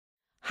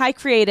Hi,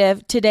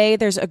 creative. Today,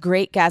 there's a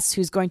great guest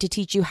who's going to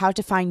teach you how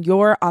to find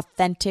your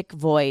authentic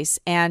voice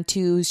and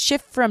to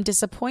shift from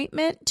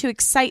disappointment to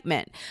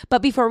excitement.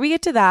 But before we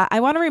get to that, I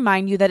want to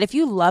remind you that if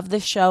you love the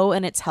show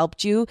and it's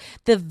helped you,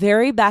 the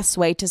very best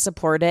way to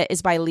support it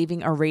is by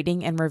leaving a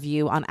rating and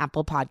review on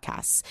Apple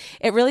Podcasts.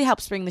 It really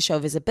helps bring the show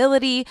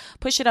visibility,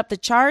 push it up the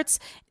charts,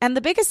 and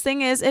the biggest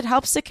thing is it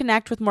helps to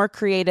connect with more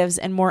creatives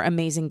and more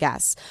amazing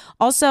guests.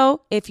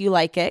 Also, if you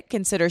like it,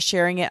 consider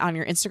sharing it on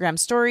your Instagram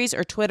stories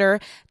or Twitter.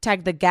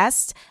 Tag the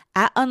guest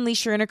at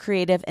Unleash Your Inner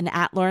Creative and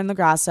at Lauren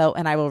LaGrasso,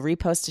 and I will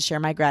repost to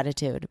share my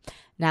gratitude.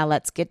 Now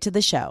let's get to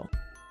the show.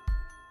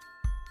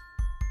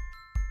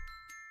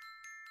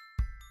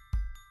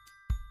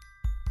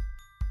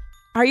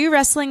 Are you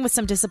wrestling with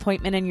some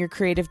disappointment in your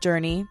creative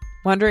journey?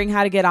 Wondering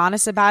how to get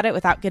honest about it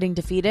without getting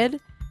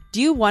defeated?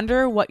 Do you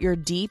wonder what your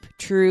deep,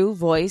 true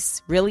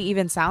voice really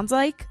even sounds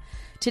like?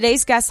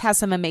 Today's guest has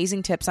some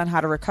amazing tips on how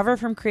to recover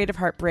from creative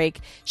heartbreak,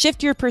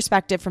 shift your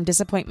perspective from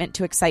disappointment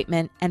to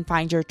excitement, and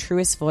find your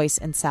truest voice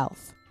and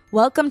self.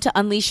 Welcome to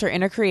Unleash Your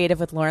Inner Creative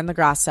with Lauren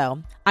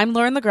LaGrasso. I'm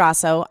Lauren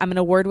LaGrasso. I'm an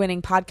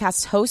award-winning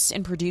podcast host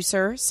and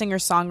producer,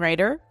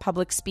 singer-songwriter,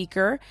 public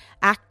speaker,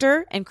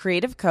 actor, and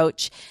creative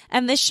coach.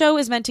 And this show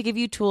is meant to give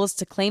you tools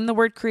to claim the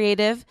word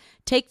creative,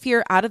 take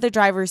fear out of the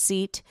driver's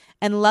seat,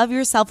 and love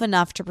yourself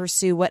enough to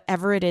pursue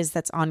whatever it is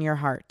that's on your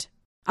heart.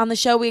 On the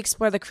show, we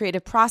explore the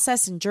creative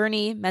process and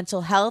journey,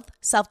 mental health,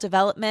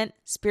 self-development,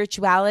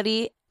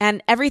 spirituality,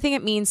 and everything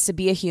it means to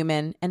be a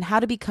human and how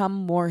to become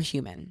more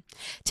human.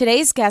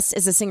 Today's guest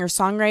is a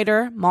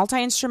singer-songwriter,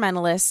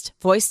 multi-instrumentalist,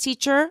 voice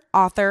teacher,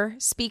 author,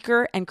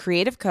 speaker, and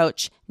creative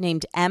coach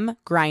named Em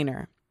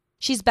Greiner.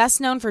 She's best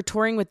known for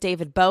touring with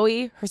David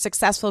Bowie, her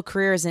successful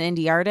career as an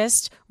indie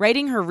artist,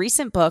 writing her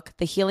recent book,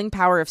 The Healing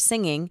Power of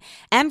Singing,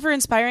 and for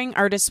inspiring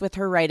artists with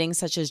her writing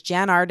such as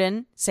Jan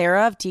Arden,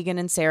 Sarah of Tegan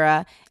and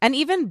Sarah, and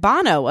even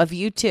Bono of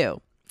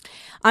U2.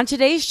 On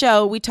today's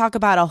show, we talk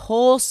about a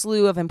whole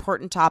slew of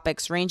important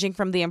topics ranging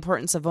from the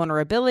importance of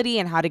vulnerability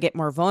and how to get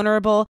more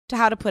vulnerable, to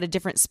how to put a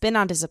different spin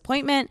on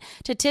disappointment,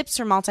 to tips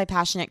for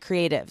multi-passionate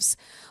creatives.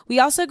 We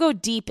also go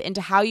deep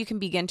into how you can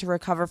begin to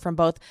recover from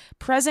both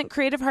present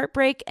creative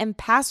heartbreak and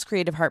past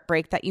creative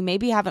heartbreak that you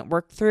maybe haven't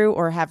worked through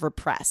or have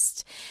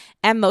repressed.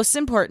 And most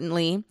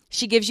importantly,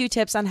 she gives you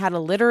tips on how to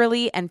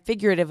literally and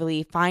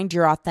figuratively find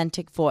your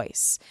authentic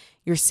voice.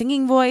 Your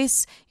singing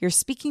voice, your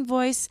speaking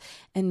voice,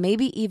 and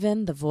maybe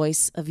even the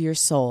voice of your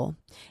soul.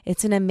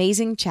 It's an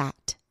amazing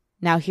chat.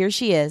 Now here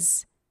she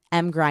is,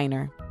 Em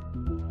Greiner.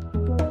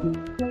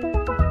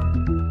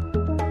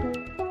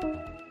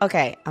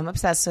 Okay, I'm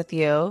obsessed with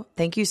you.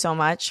 Thank you so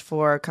much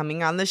for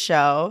coming on the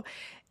show,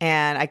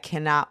 and I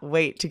cannot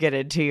wait to get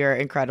into your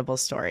incredible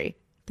story.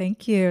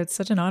 Thank you. It's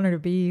such an honor to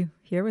be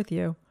here with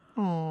you.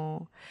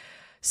 Oh.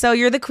 So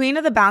you're the queen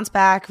of the bounce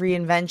back,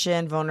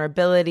 reinvention,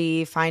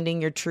 vulnerability,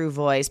 finding your true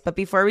voice. But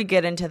before we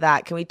get into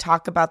that, can we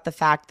talk about the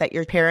fact that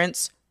your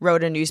parents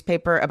wrote a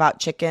newspaper about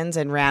chickens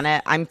and ran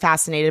it? I'm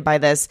fascinated by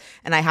this,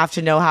 and I have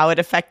to know how it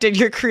affected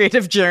your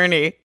creative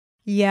journey.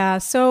 Yeah,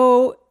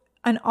 so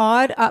an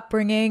odd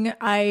upbringing.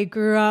 I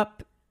grew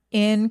up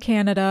in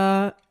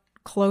Canada,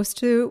 close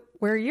to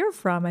where you're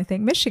from, I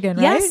think, Michigan,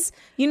 right? Yes.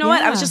 You know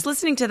what? I was just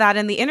listening to that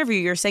in the interview.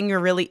 You're saying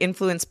you're really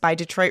influenced by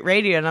Detroit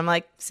radio, and I'm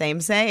like, same.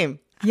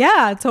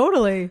 Yeah,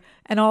 totally.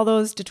 And all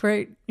those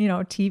Detroit,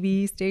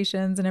 TV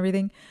stations and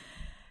everything.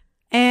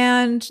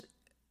 And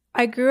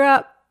I grew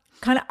up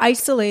kind of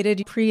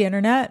isolated,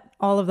 pre-internet,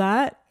 all of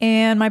that.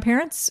 And my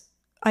parents,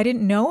 I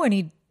didn't know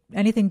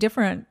anything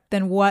different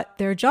than what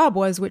their job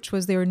was, which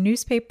was they were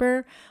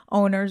newspaper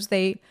owners.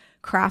 They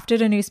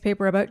crafted a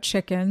newspaper about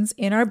chickens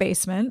in our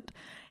basement.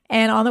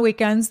 And on the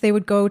weekends, they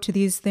would go to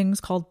these things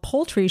called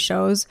poultry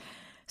shows,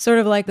 sort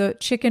of like the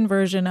chicken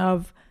version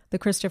of the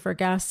Christopher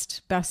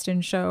Guest Best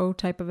in Show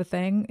type of a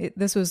thing.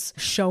 This was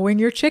showing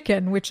your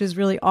chicken, which is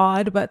really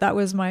odd, but that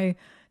was my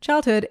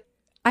childhood.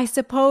 I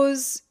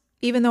suppose,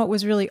 even though it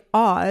was really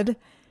odd,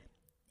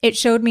 it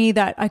showed me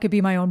that I could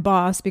be my own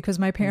boss because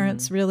my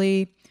parents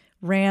really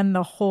ran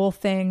the whole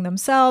thing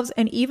themselves.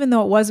 And even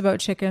though it was about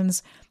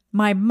chickens,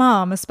 my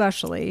mom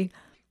especially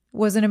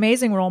was an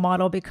amazing role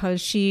model because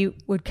she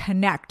would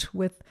connect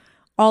with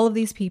all of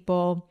these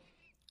people.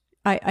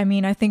 I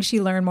mean, I think she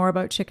learned more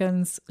about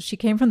chickens. She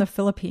came from the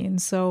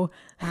Philippines, so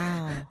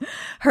wow.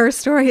 Her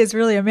story is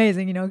really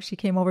amazing. She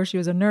came over, she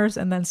was a nurse,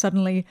 and then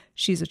suddenly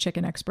she's a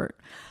chicken expert.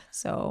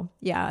 So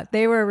yeah,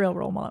 they were real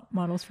role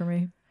models for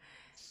me.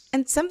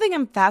 And something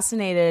I'm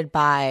fascinated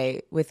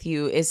by with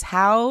you is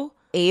how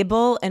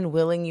able and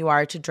willing you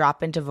are to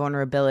drop into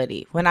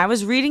vulnerability. When I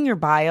was reading your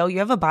bio, you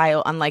have a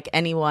bio unlike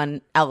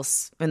anyone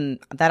else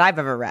that I've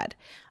ever read.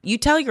 You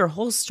tell your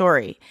whole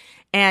story.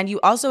 And you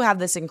also have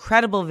this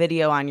incredible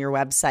video on your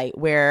website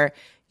where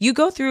you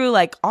go through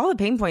like all the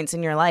pain points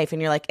in your life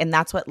and you're like, and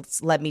that's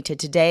what's led me to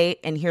today.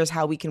 And here's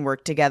how we can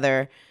work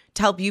together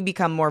to help you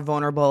become more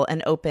vulnerable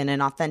and open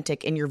and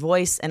authentic in your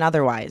voice and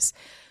otherwise.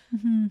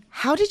 Mm-hmm.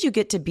 How did you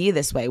get to be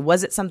this way?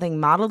 Was it something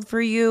modeled for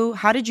you?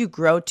 How did you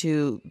grow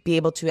to be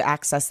able to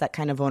access that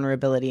kind of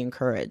vulnerability and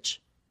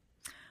courage?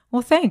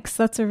 Well, thanks.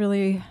 That's a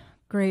really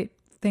great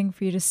thing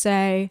for you to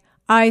say.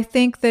 I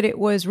think that it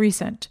was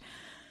recent.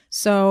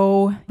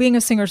 So being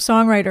a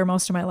singer-songwriter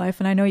most of my life,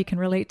 and I know you can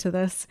relate to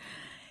this,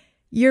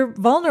 you're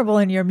vulnerable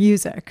in your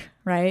music,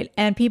 right?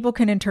 And people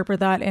can interpret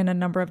that in a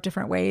number of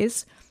different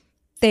ways.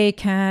 They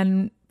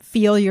can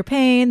feel your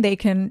pain. They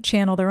can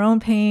channel their own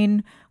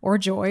pain or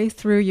joy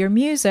through your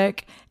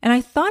music. And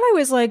I thought I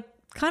was like,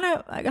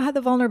 I had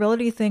the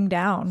vulnerability thing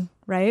down,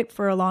 right?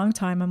 For a long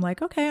time. I'm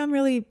like, okay, I'm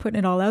really putting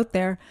it all out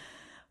there.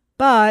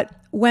 But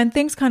when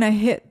things kind of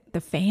hit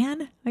the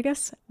fan, I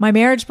guess, my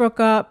marriage broke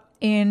up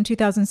in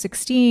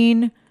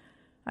 2016.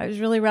 I was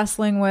really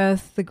wrestling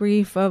with the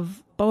grief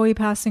of Bowie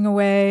passing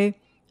away.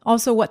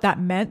 Also what that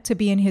meant to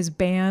be in his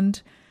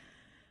band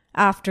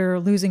after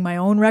losing my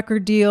own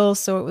record deal.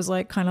 So it was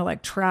like kind of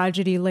like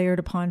tragedy layered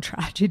upon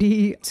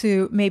tragedy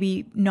to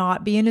maybe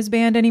not be in his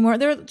band anymore.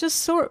 There are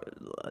just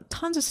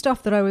tons of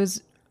stuff that I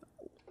was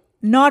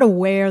not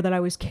aware that I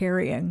was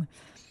carrying.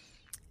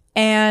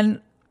 And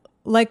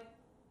like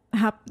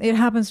it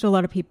happens to a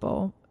lot of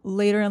people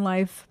later in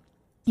life,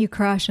 you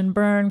crash and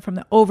burn from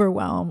the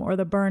overwhelm or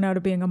the burnout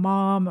of being a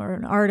mom or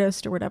an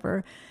artist or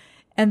whatever.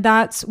 And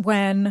that's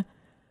when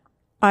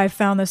I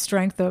found the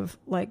strength of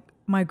like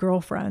my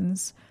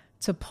girlfriends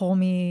to pull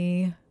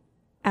me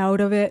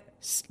out of it,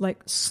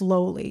 like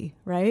slowly,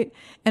 right?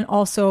 And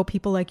also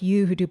people like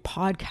you who do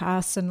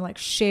podcasts and like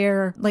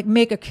share, like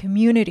make a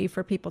community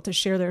for people to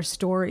share their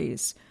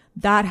stories.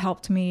 That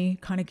helped me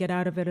kind of get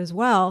out of it as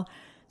well.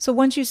 So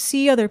once you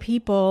see other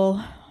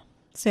people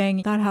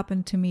saying that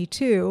happened to me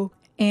too,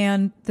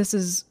 and this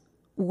is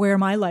where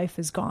my life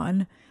has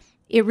gone,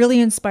 it really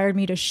inspired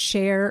me to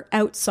share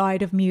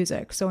outside of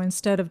music. So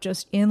instead of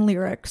just in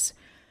lyrics,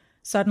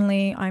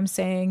 suddenly I'm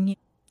saying,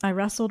 I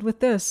wrestled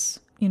with this,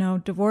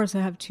 divorce,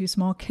 I have 2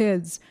 small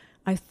kids.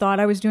 I thought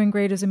I was doing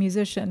great as a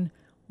musician,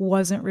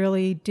 wasn't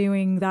really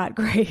doing that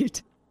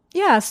great.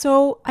 Yeah,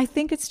 so I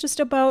think it's just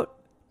about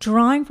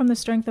drawing from the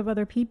strength of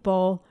other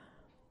people,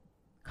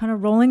 kind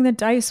of rolling the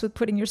dice with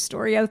putting your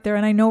story out there.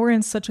 And I know we're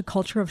in such a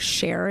culture of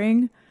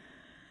sharing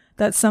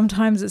that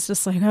sometimes it's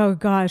just like, oh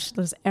gosh,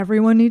 does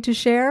everyone need to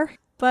share?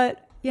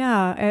 But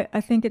yeah,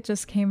 I think it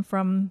just came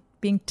from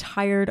being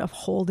tired of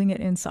holding it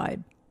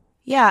inside.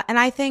 Yeah, and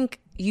I think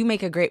you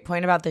make a great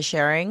point about the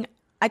sharing.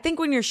 I think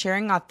when you're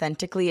sharing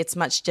authentically, it's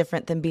much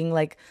different than being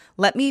like,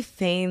 let me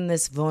feign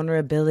this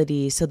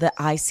vulnerability so that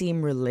I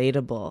seem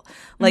relatable.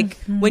 Like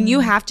when you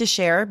have to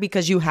share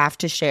because you have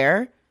to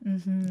share,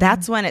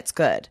 that's when it's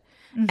good.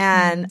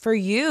 And for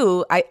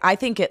you, I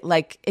think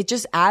it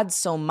just adds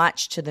so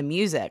much to the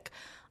music.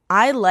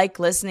 I like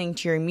listening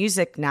to your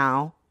music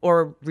now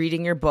or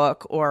reading your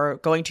book or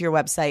going to your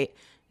website,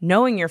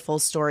 knowing your full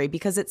story,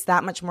 because it's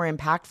that much more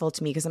impactful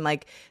to me, because I'm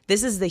like,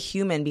 this is the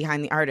human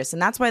behind the artist. And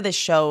that's why this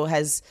show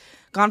has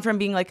gone from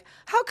being like,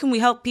 how can we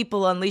help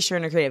people unleash your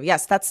inner creative?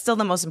 Yes, that's still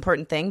the most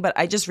important thing. But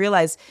I just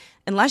realized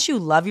unless you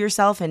love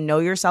yourself and know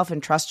yourself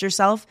and trust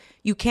yourself,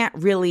 you can't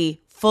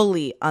really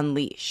fully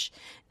unleash.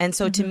 And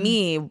so to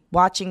me,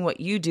 watching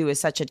what you do is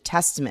such a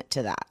testament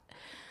to that.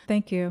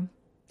 Thank you.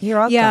 You're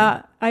welcome.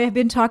 Yeah, I have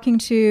been talking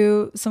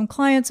to some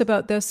clients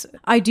about this.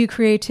 I do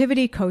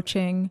creativity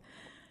coaching,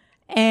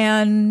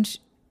 and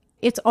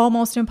it's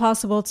almost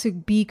impossible to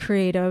be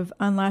creative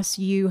unless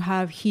you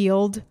have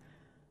healed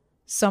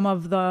some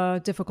of the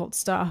difficult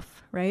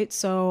stuff, right?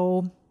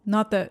 So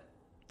not that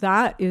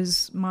that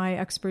is my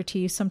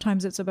expertise.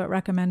 Sometimes it's about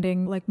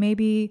recommending, like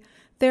maybe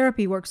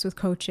therapy works with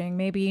coaching.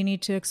 Maybe you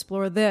need to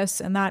explore this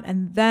and that,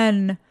 and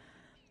then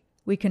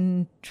we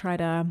can try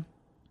to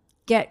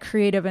get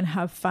creative and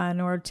have fun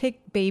or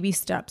take baby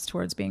steps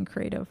towards being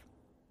creative.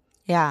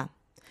 Yeah.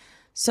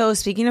 So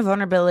speaking of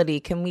vulnerability,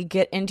 can we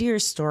get into your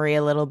story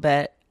a little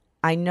bit?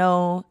 I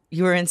know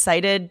you were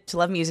incited to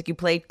love music. You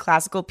played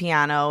classical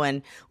piano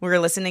and we were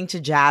listening to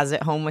jazz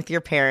at home with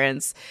your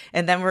parents.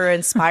 And then we're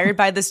inspired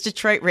by this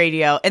Detroit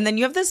radio. And then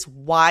you have this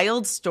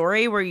wild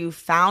story where you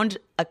found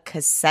a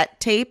cassette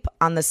tape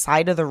on the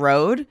side of the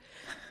road.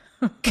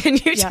 Can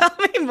you tell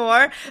me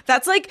more?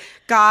 That's like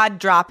God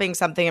dropping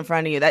something in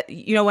front of you. That,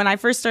 when I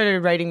first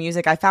started writing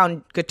music, I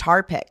found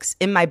guitar picks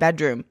in my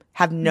bedroom,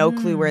 have no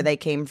clue where they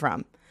came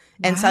from.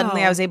 And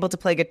suddenly I was able to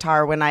play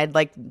guitar when I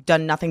had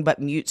done nothing but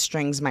mute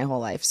strings my whole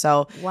life.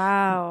 So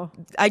wow,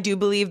 I do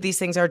believe these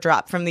things are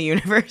dropped from the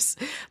universe.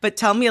 But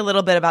tell me a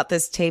little bit about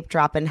this tape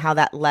drop and how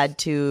that led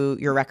to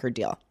your record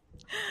deal.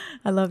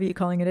 I love you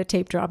calling it a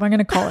tape drop. I'm going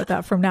to call it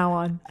that from now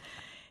on.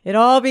 It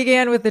all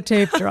began with the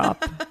tape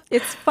drop.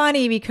 It's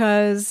funny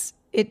because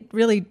it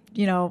really,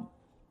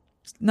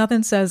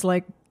 nothing says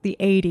like the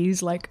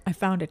 80s, like I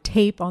found a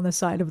tape on the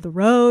side of the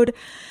road.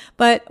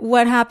 But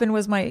what happened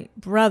was my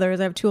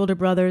brothers, I have 2 older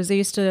brothers, they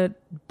used to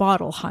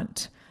bottle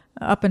hunt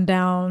up and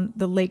down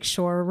the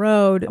Lakeshore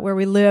Road where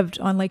we lived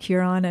on Lake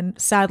Huron. And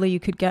sadly, you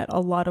could get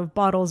a lot of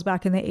bottles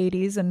back in the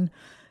 80s and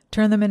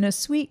turn them into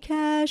sweet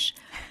cash.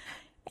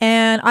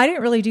 And I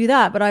didn't really do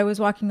that, but I was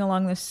walking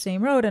along this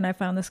same road and I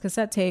found this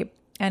cassette tape.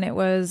 And it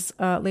was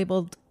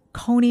labeled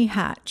Coney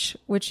Hatch,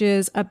 which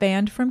is a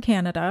band from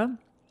Canada.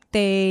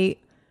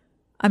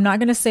 I'm not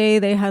going to say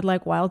they had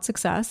like wild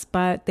success,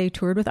 but they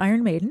toured with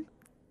Iron Maiden.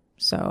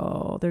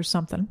 So there's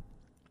something.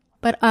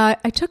 But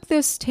I took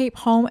this tape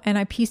home and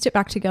I pieced it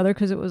back together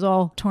because it was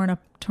all torn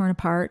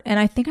apart. And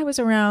I think I was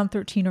around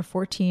 13 or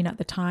 14 at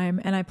the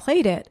time, and I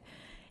played it.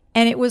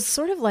 And it was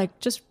sort of like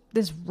just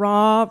this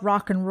raw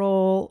rock and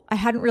roll. I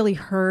hadn't really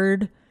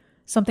heard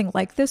something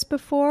like this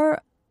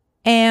before.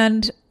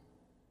 And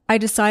I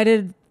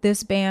decided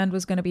this band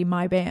was going to be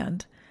my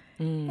band.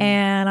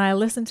 And I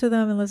listened to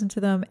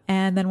them.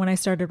 And then when I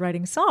started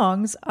writing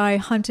songs, I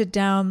hunted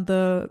down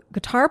the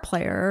guitar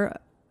player,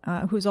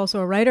 who's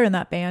also a writer in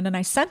that band, and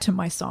I sent him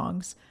my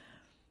songs.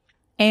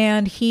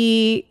 And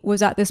he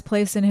was at this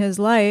place in his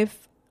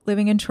life,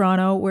 living in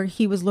Toronto, where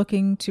he was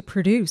looking to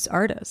produce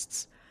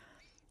artists.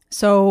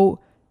 So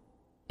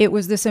it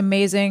was this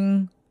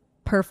amazing,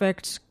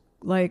 perfect,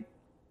 like,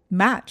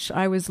 match.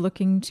 I was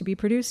looking to be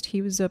produced.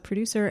 He was a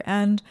producer,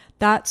 and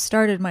that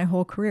started my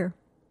whole career.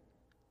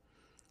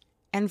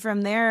 And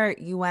from there,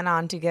 you went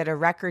on to get a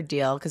record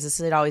deal because this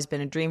had always been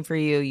a dream for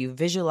you. You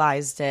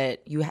visualized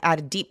it. You had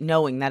a deep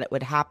knowing that it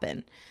would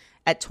happen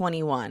at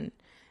 21.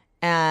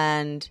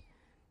 And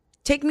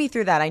take me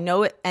through that. I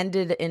know it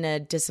ended in a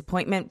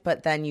disappointment,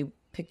 but then you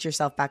picked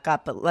yourself back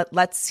up. But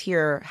let's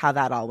hear how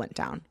that all went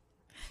down.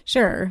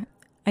 Sure.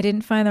 I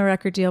didn't find the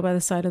record deal by the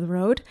side of the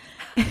road.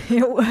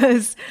 It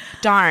was...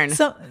 Darn.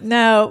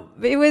 I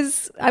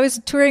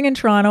was touring in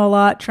Toronto a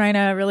lot, trying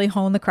to really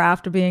hone the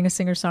craft of being a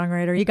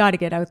singer-songwriter. You got to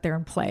get out there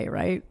and play,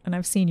 right? And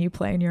I've seen you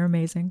play and you're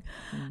amazing.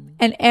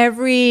 And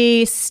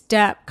every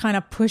step kind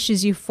of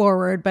pushes you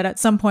forward. But at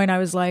some point I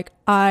was like,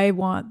 I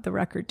want the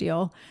record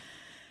deal.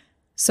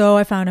 So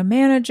I found a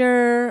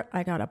manager.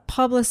 I got a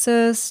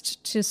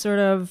publicist to sort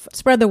of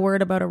spread the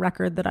word about a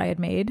record that I had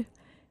made.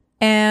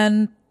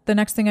 And the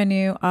next thing I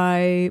knew,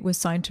 I was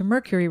signed to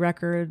Mercury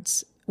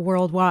Records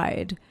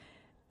worldwide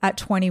at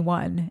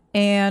 21.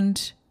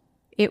 And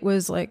it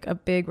was like a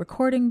big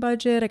recording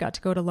budget. I got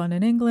to go to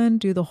London,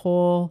 England,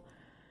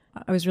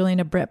 I was really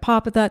into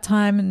Britpop at that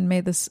time and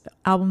made this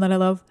album that I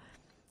love.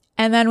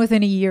 And then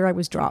within a year, I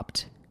was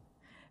dropped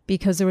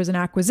because there was an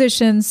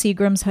acquisition.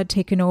 Seagram's had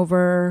taken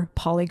over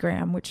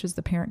Polygram, which is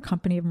the parent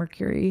company of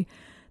Mercury.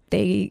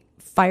 They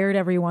fired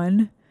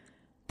everyone.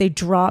 They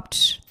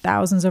dropped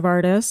thousands of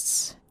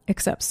artists,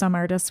 except some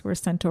artists were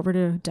sent over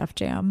to Def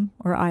Jam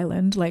or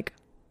Island, like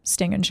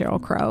Sting and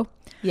Sheryl Crow.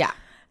 Yeah.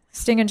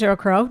 Sting and Sheryl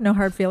Crow, no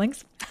hard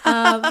feelings.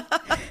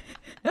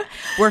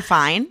 We're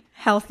fine.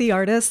 Healthy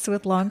artists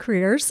with long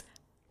careers.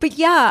 But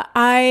yeah,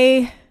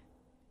 I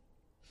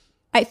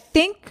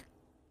think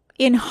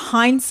in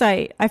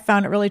hindsight, I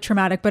found it really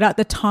traumatic. But at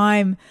the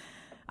time,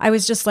 I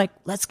was just like,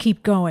 let's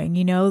keep going.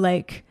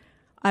 Like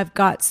I've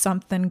got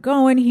something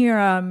going here.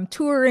 I'm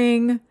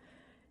touring.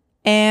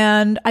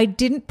 And I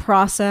didn't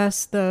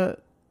process the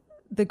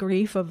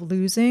grief of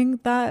losing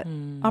that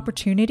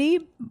opportunity.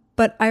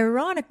 But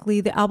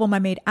ironically, the album I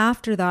made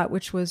after that,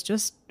 which was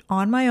just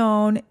on my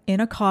own in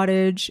a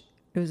cottage,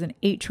 it was an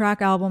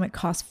 8-track album. It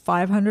cost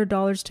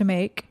 $500 to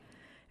make.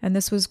 And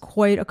this was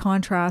quite a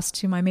contrast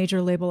to my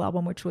major label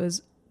album, which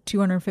was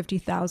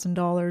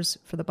 $250,000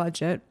 for the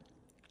budget.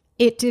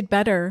 It did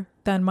better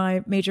than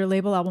my major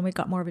label album. It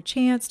got more of a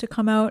chance to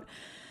come out.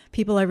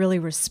 People I really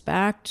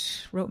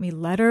respect wrote me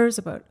letters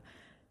about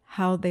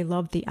how they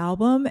loved the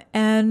album,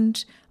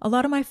 and a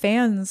lot of my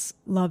fans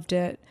loved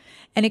it.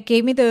 And it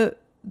gave me the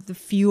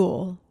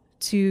fuel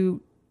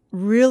to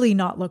really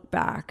not look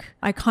back.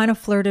 I kind of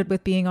flirted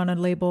with being on a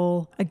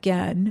label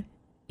again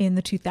in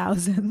the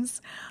 2000s,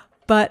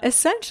 but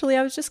essentially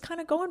I was just kind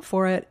of going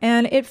for it,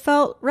 and it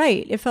felt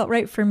right. It felt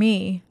right for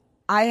me.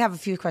 I have a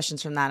few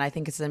questions from that. I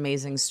think it's an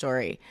amazing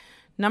story.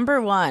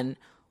 Number one,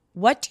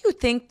 what do you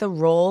think the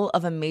role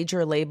of a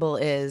major label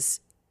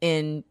is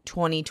in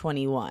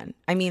 2021?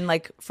 I mean,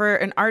 like for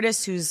an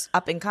artist who's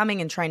up and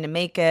coming and trying to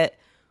make it,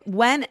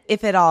 when,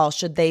 if at all,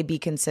 should they be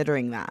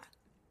considering that?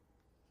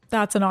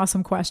 That's an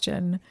awesome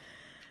question.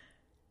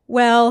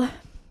 Well,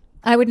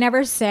 I would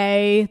never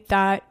say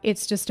that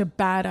it's just a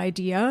bad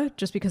idea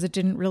just because it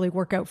didn't really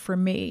work out for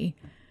me.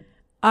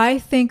 I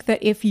think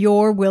that if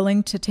you're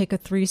willing to take a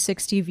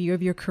 360 view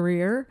of your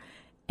career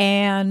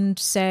and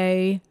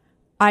say,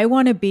 I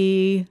want to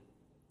be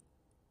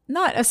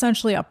not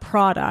essentially a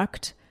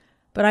product,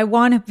 but I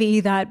want to be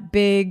that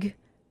big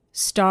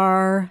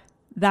star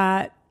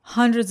that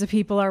hundreds of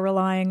people are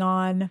relying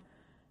on,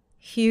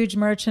 huge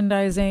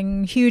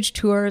merchandising, huge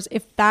tours.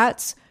 If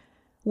that's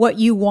what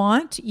you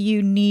want,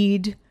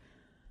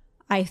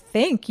 I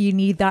think you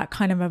need that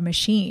kind of a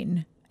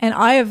machine. And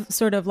I have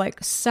sort of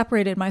like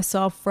separated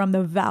myself from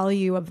the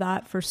value of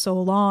that for so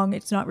long.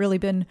 It's not really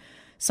been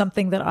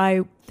something that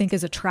I think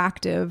is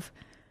attractive.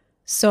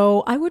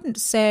 So I wouldn't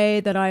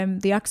say that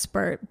I'm the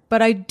expert,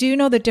 but I do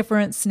know the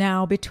difference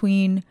now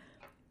between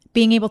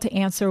being able to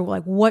answer,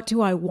 like, what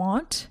do I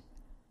want?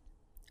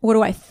 What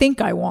do I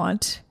think I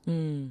want?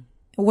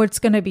 What's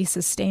going to be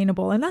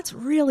sustainable? And that's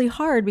really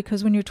hard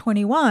because when you're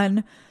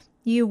 21,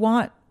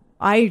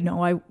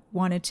 I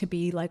wanted to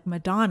be like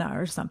Madonna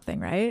or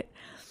something, right?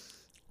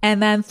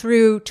 And then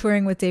through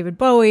touring with David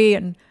Bowie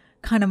and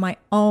kind of my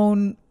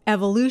own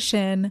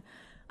evolution,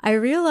 I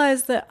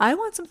realized that I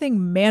want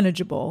something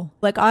manageable.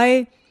 Like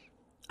I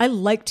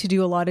like to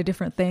do a lot of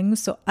different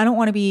things. So I don't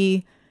want to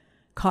be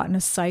caught in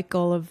a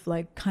cycle of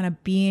like kind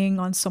of being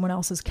on someone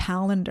else's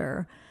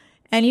calendar.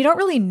 And you don't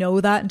really know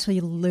that until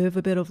you live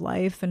a bit of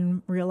life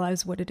and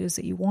realize what it is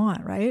that you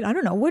want, right? I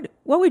don't know. What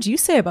would you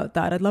say about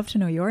that? I'd love to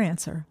know your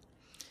answer.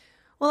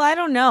 Well, I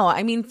don't know.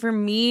 I mean, for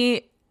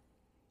me,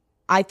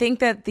 I think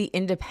that the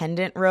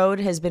independent road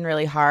has been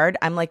really hard.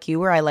 I'm like you,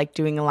 where I like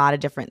doing a lot of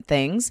different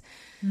things.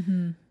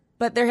 Mm-hmm.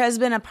 But there has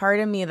been a part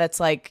of me that's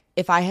like,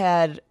 if I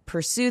had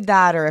pursued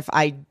that, or if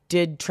I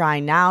did try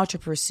now to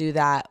pursue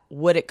that,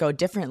 would it go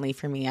differently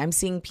for me? I'm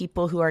seeing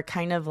people who are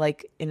kind of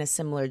like in a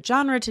similar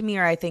genre to me,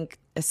 or I think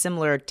a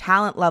similar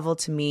talent level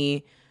to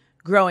me,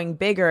 growing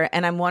bigger.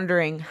 And I'm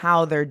wondering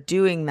how they're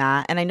doing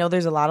that. And I know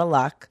there's a lot of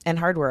luck and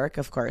hard work,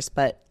 of course,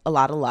 but a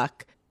lot of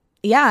luck.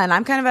 Yeah, and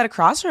I'm kind of at a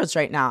crossroads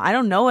right now. I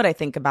don't know what I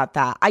think about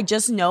that. I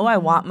just know I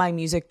want my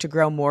music to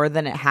grow more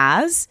than it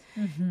has.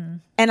 Mm-hmm.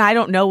 And I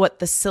don't know what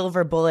the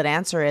silver bullet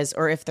answer is,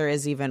 or if there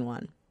is even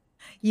one.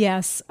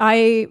 Yes,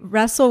 I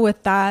wrestle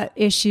with that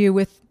issue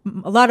with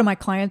a lot of my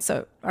clients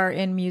that are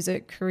in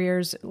music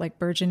careers, like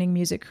burgeoning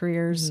music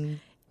careers. Mm-hmm.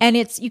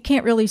 And you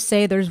can't really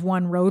say there's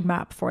one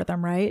roadmap for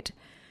them, right?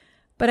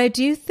 But I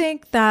do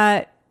think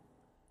that,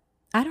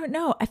 I don't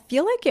know, I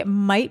feel like it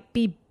might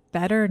be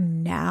better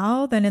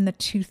now than in the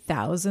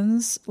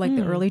 2000s, like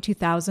the early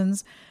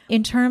 2000s,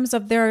 in terms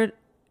of there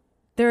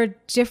are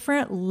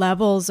different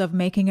levels of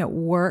making it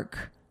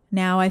work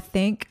now. I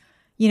think,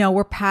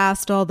 we're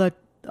past all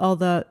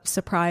the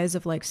surprise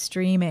of like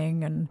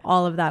streaming and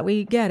all of that.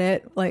 We get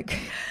it. Like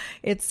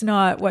it's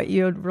not what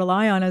you'd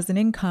rely on as an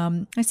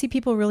income. I see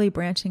people really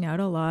branching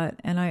out a lot,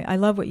 and I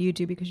love what you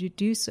do because you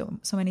do so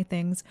many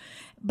things.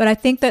 But I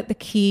think that the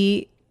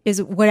key is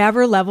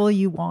whatever level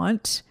you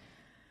want,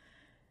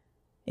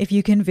 if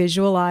you can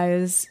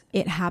visualize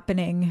it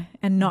happening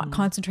and not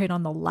concentrate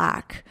on the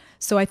lack.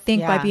 So I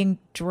think by being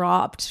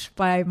dropped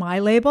by my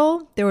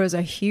label, there was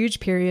a huge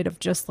period of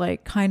just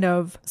like kind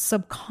of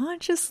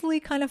subconsciously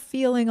kind of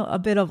feeling a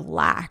bit of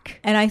lack.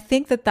 And I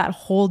think that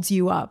holds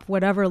you up,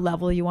 whatever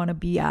level you want to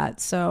be at.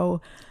 So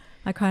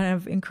I kind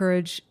of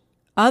encourage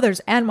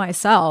others and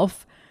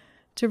myself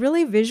to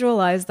really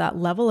visualize that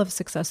level of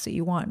success that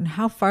you want and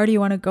how far do you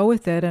want to go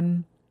with it.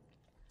 And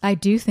I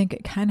do think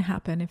it can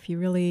happen if you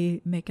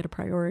really make it a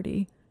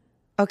priority.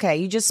 Okay,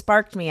 you just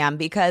sparked me,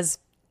 because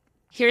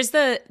here's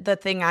the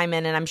thing I'm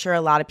in, and I'm sure a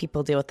lot of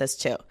people deal with this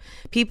too.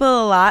 People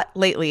a lot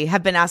lately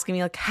have been asking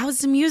me like, how's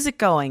the music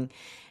going?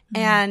 Mm-hmm.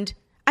 And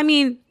I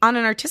mean, on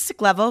an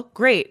artistic level,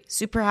 great,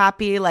 super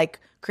happy, like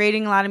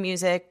creating a lot of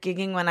music,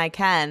 gigging when I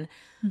can.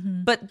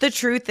 Mm-hmm. But the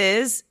truth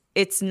is,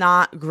 it's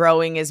not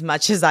growing as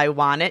much as I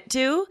want it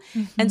to.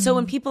 Mm-hmm. And so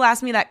when people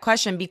ask me that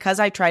question,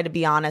 because I try to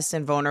be honest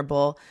and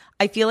vulnerable,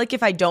 I feel like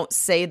if I don't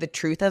say the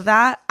truth of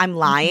that, I'm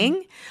lying.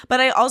 Mm-hmm. But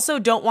I also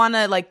don't want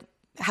to like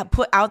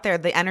put out there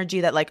the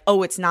energy that like,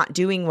 oh, it's not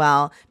doing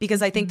well,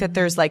 because I think that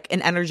there's like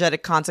an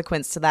energetic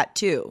consequence to that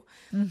too.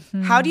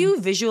 Mm-hmm. How do you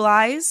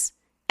visualize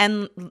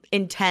and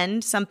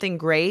intend something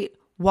great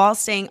while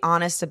staying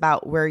honest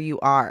about where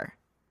you are?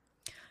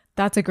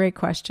 That's a great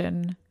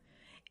question.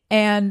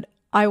 And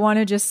I want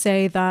to just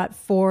say that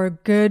for a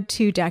good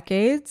 2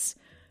 decades,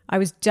 I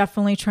was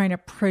definitely trying to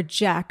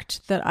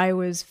project that I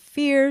was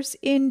fierce,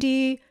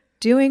 indie,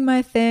 doing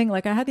my thing.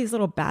 Like I had these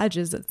little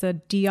badges that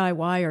said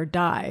DIY or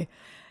die.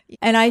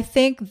 And I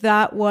think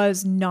that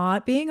was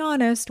not being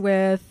honest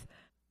with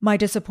my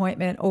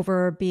disappointment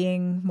over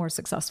being more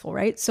successful,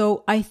 right?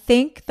 So I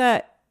think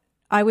that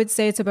I would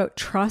say it's about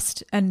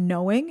trust and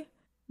knowing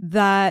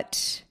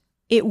that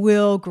it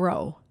will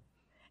grow.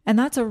 And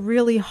that's a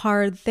really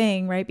hard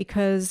thing, right?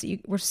 Because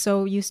we're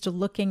so used to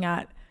looking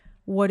at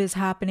what is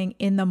happening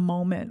in the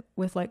moment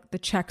with like the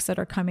checks that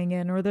are coming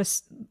in, or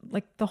this,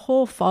 like the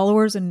whole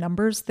followers and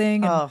numbers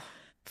thing. And oh,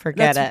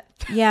 forget it.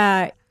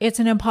 Yeah, it's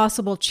an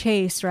impossible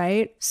chase,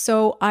 right?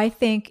 So I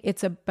think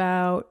it's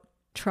about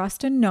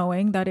trust and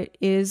knowing that it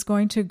is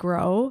going to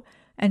grow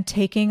and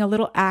taking a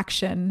little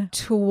action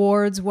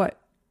towards what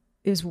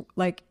is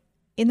like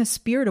in the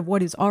spirit of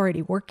what is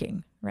already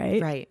working,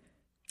 right? Right.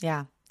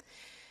 Yeah.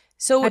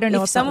 So I don't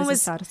know if someone that was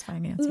was a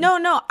satisfying answer.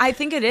 No, I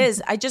think it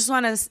is. I just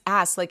want to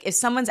ask, like, if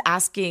someone's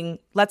asking,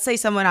 let's say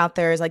someone out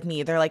there is like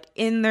me, they're like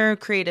in their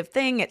creative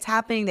thing, it's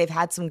happening, they've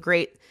had some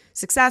great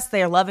success,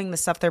 they are loving the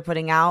stuff they're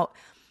putting out,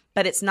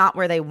 but it's not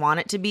where they want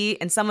it to be.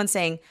 And someone's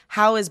saying,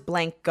 how is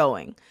blank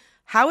going?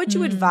 How would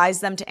you advise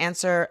them to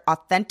answer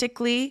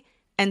authentically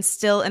and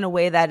still in a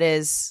way that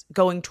is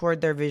going toward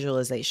their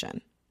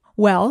visualization?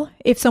 Well,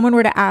 if someone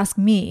were to ask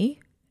me,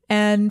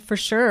 and for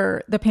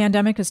sure, the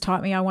pandemic has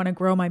taught me I want to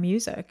grow my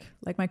music.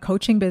 Like my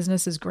coaching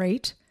business is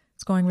great.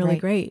 It's going really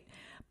great.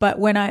 But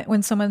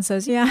when someone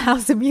says, yeah,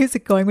 how's the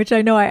music going? Which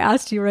I know I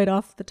asked you right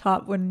off the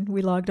top when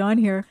we logged on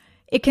here,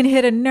 it can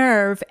hit a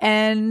nerve.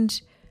 And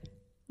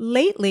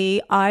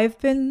lately I've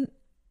been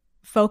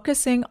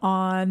focusing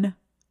on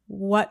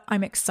what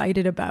I'm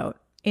excited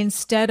about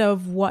instead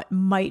of what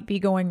might be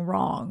going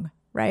wrong,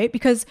 right?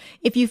 Because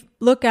if you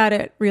look at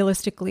it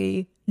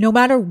realistically, no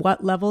matter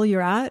what level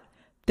you're at,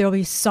 there'll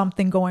be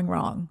something going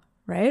wrong,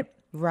 right?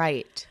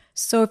 Right.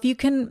 So if you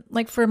can,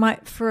 like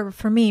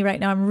for me right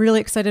now, I'm really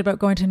excited about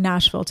going to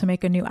Nashville to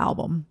make a new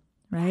album,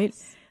 right?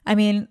 Yes. I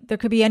mean, there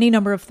could be any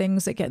number of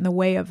things that get in the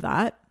way of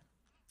that.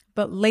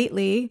 But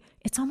lately,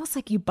 it's almost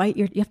like you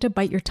have to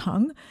bite your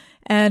tongue.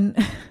 And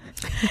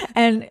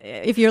and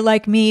if you're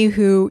like me,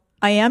 who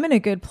I am in a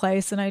good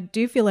place and I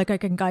do feel like I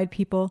can guide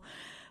people,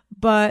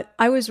 but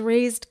I was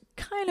raised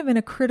kind of in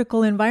a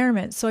critical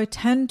environment. So I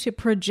tend to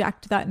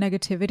project that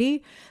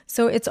negativity.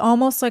 So it's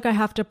almost like I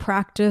have to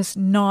practice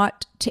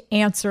not to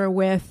answer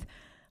with,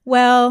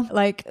 well,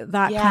 like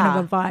that kind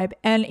of a vibe.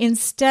 And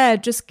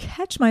instead just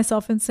catch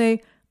myself and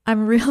say,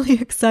 I'm really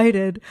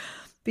excited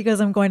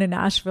because I'm going to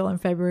Nashville in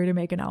February to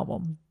make an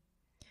album.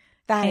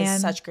 That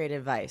is such great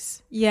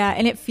advice. Yeah.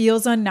 And it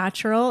feels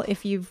unnatural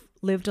if you've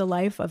lived a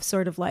life of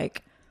sort of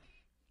like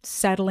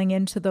settling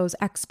into those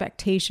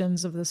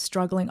expectations of the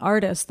struggling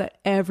artist that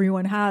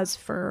everyone has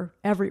for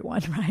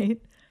everyone, right?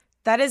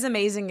 That is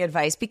amazing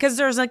advice, because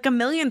there's like a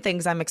million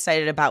things I'm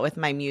excited about with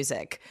my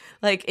music.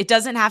 Like, it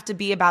doesn't have to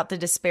be about the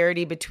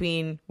disparity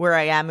between where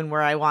I am and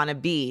where I want to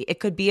be. It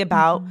could be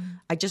about,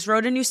 I just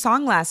wrote a new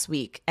song last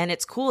week and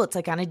it's cool. It's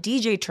like on a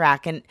DJ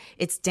track and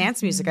it's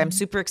dance music. I'm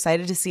super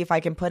excited to see if I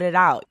can put it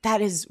out. That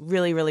is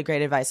really, really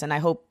great advice. And I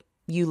hope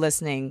you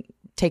listening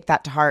take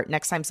that to heart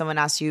next time someone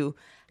asks you,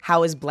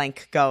 how is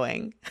blank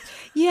going?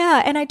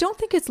 Yeah. And I don't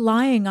think it's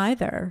lying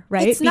either,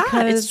 right? It's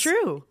not. It's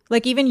true.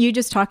 Like, even you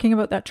just talking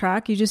about that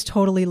track, you just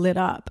totally lit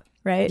up,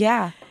 right?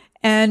 Yeah.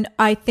 And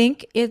I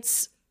think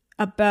it's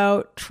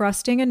about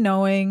trusting and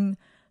knowing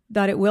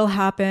that it will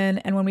happen.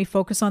 And when we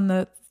focus on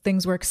the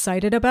things we're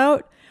excited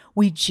about,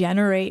 we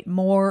generate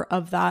more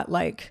of that,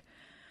 like,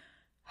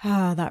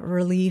 that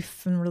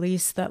relief and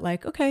release that,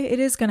 like, okay,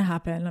 it is going to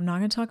happen. I'm not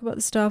going to talk about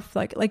the stuff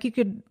like you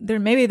could,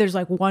 there's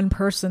like one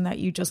person that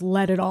you just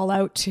let it all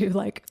out to,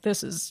 like,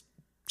 this is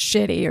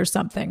shitty or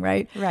something.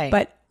 Right. Right.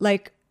 But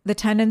like the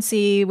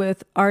tendency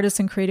with artists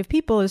and creative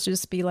people is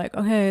just be like,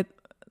 okay,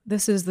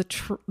 this is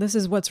this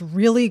is what's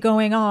really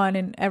going on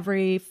in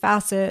every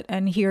facet.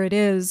 And here it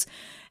is.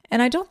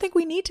 And I don't think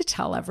we need to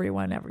tell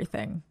everyone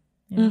everything.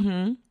 You know?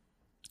 Mm-hmm.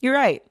 You're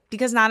right.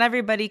 Because not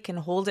everybody can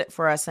hold it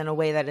for us in a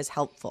way that is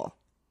helpful.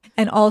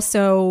 And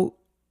also,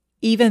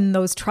 even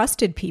those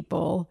trusted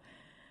people,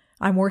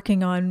 I'm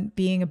working on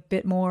being a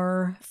bit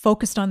more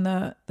focused on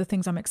the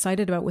things I'm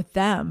excited about with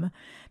them.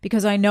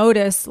 Because I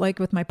notice, like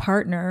with my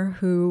partner,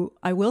 who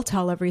I will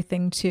tell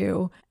everything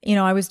to, you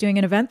know, I was doing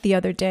an event the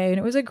other day and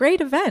it was a great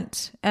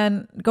event.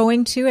 And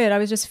going to it, I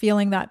was just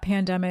feeling that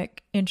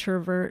pandemic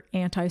introvert,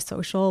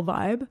 antisocial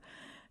vibe.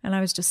 And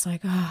I was just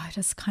like, oh, I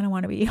just kind of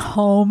want to be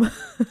home.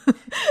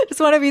 Just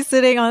want to be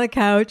sitting on the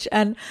couch.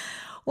 And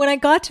when I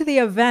got to the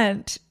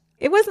event,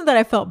 it wasn't that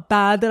I felt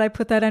bad that I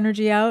put that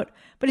energy out,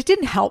 but it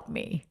didn't help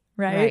me,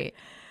 right?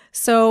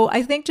 So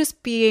I think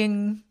just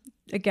being,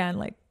 again,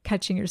 like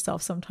catching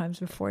yourself sometimes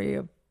before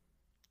you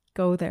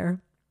go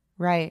there.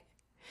 Right.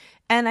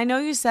 And I know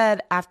you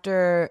said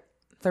after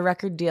the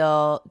record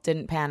deal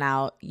didn't pan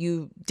out,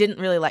 you didn't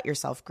really let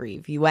yourself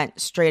grieve. You went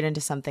straight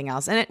into something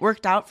else and it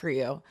worked out for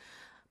you.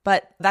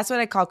 But that's what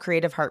I call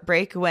creative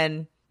heartbreak,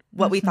 when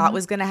what we thought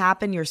was going to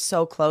happen, you're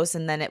so close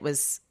and then it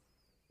was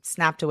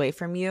snapped away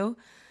from you.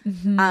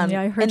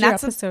 Yeah, I heard your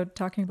episode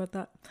talking about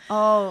that.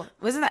 Oh,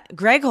 wasn't that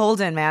Greg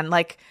Holden, man?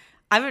 Like,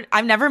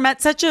 I've never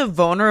met such a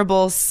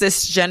vulnerable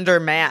cisgender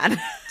man.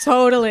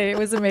 Totally. It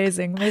was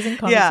amazing. Amazing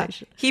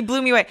conversation. Yeah, he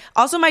blew me away.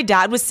 Also, my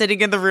dad was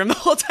sitting in the room the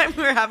whole time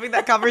we were having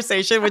that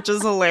conversation, which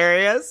was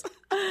hilarious.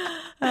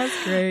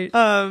 That's great.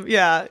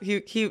 Yeah,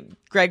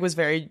 Greg was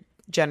very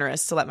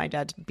generous to let my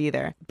dad be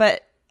there.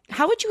 But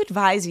how would you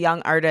advise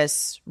young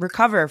artists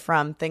recover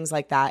from things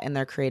like that in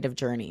their creative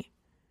journey?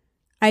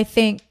 I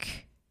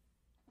think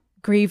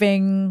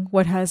grieving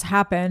what has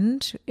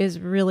happened is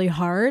really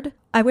hard.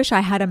 I wish I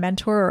had a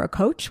mentor or a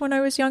coach when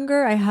I was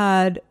younger. I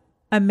had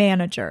a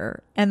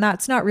manager, and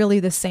that's not really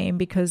the same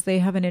because they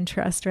have an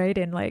interest, right,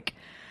 in like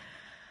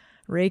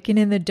raking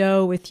in the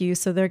dough with you.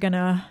 So they're going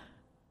to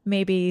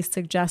maybe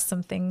suggest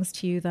some things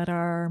to you that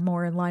are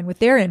more in line with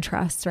their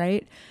interests,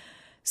 right?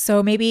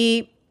 So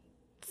maybe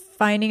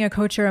finding a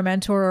coach or a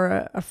mentor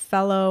or a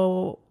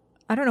fellow,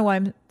 I don't know why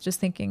I'm just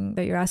thinking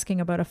that you're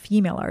asking about a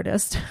female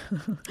artist.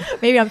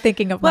 Maybe I'm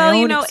thinking of my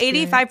own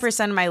experience.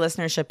 85% of my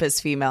listenership is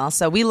female.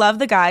 So we love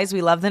the guys.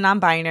 We love the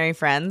non-binary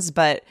friends,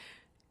 but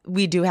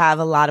we do have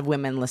a lot of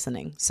women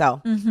listening. So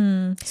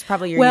it's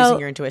probably using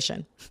your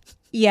intuition.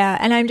 Yeah.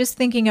 And I'm just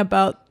thinking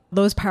about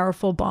those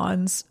powerful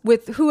bonds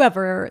with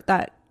whoever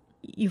that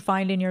you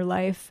find in your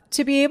life,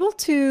 to be able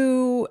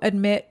to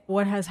admit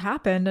what has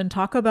happened and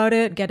talk about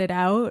it, get it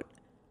out,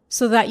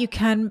 so that you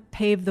can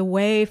pave the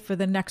way for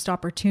the next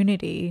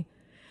opportunity.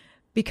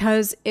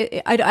 Because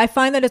I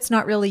find that it's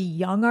not really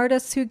young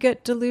artists who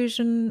get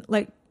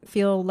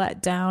feel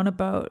let down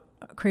about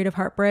creative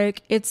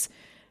heartbreak. It's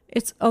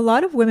a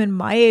lot of women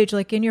my age,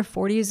 like in your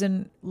 40s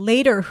and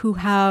later, who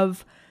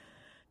have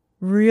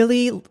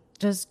really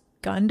just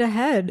gunned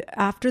ahead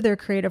after their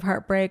creative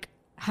heartbreak,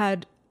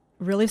 had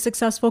really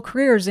successful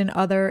careers in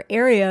other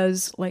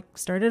areas, like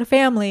started a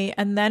family,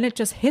 and then it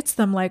just hits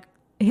them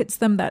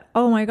that,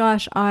 oh my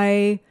gosh,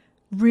 I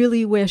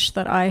really wish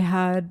that I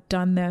had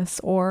done this,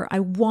 or I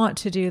want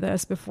to do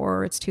this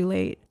before it's too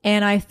late.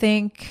 And I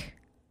think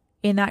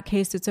in that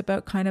case, it's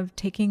about kind of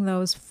taking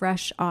those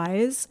fresh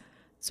eyes,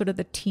 sort of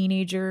the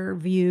teenager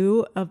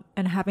view of,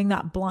 and having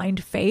that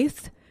blind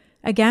faith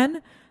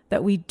again,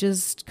 that we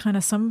just kind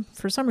of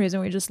for some reason,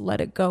 we just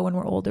let it go when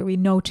we're older. We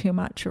know too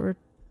much or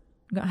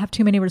have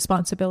too many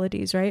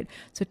responsibilities, right?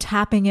 So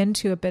tapping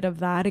into a bit of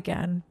that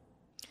again.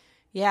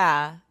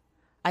 Yeah.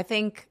 I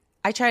think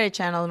I try to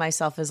channel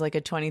myself as like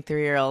a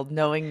 23-year-old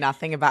knowing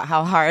nothing about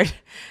how hard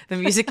the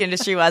music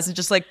industry was and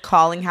just like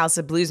calling House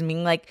of Blues and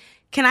being like,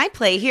 can I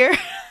play here?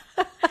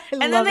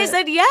 And then they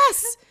said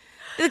yes.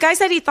 The guy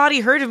said he thought he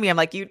heard of me. I'm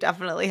like, you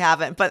definitely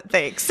haven't, but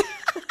thanks.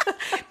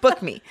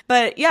 Book me.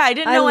 But yeah, I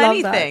didn't know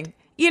anything. That.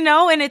 You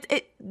know, and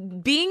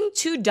it being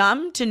too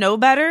dumb to know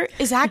better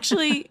is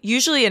actually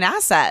usually an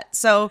asset.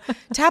 So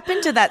tap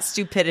into that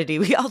stupidity.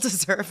 We all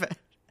deserve it.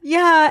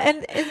 Yeah.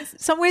 And in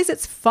some ways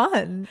it's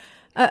fun.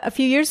 A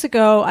few years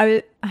ago,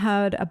 I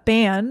had a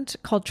band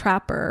called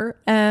Trapper,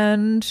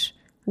 and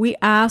we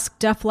asked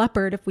Def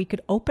Leppard if we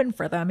could open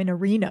for them in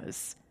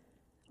arenas.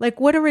 Like,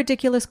 what a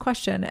ridiculous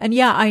question. And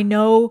yeah, I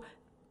know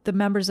the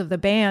members of the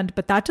band,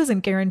 but that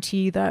doesn't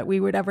guarantee that we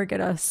would ever get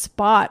a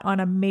spot on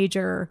a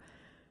major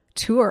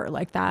tour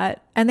like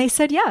that. And they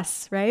said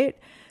yes, right?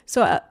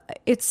 So I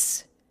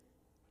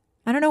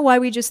don't know why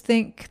we just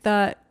think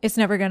that it's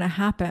never going to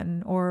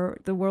happen or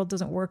the world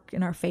doesn't work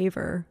in our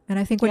favor. And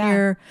I think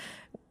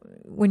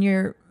when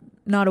you're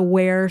not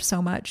aware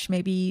so much,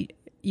 maybe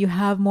you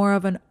have more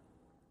of a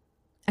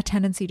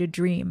tendency to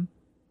dream.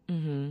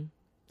 Mm-hmm.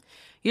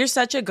 You're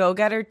such a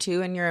go-getter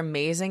too, and you're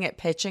amazing at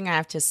pitching. I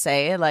have to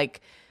say,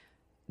 like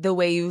the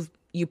way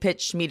you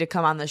pitched me to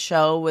come on the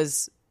show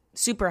was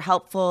super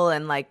helpful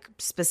and like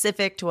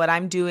specific to what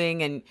I'm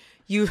doing, and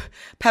you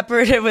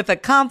peppered it with a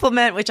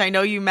compliment, which I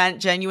know you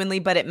meant genuinely,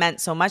 but it meant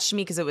so much to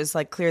me because it was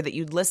like clear that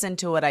you'd listened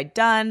to what I'd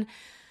done.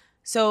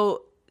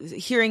 So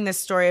hearing this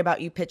story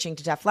about you pitching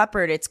to Def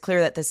Leppard, it's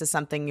clear that this is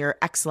something you're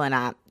excellent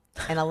at,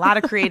 and a lot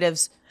of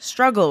creatives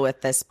struggle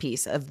with this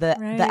piece of the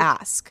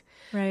ask.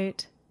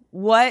 Right.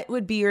 What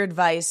would be your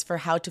advice for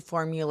how to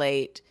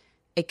formulate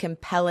a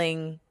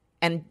compelling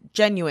and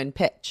genuine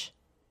pitch?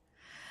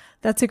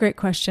 That's a great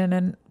question.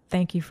 And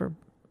thank you for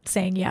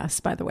saying yes,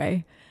 by the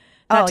way.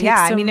 Oh,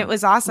 yeah. I mean, it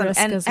was awesome.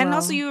 And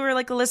also you were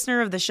like a listener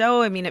of the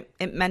show. I mean,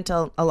 it meant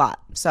a lot.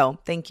 So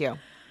thank you.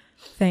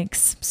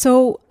 Thanks.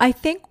 So I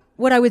think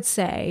what I would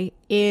say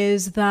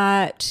is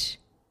that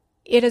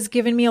it has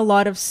given me a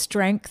lot of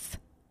strength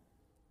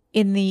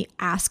in the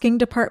asking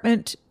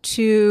department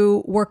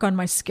to work on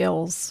my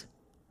skills.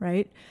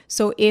 Right.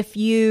 So if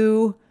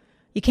you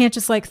can't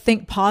just like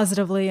think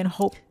positively and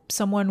hope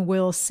someone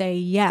will say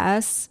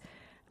yes.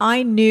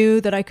 I knew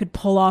that I could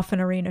pull off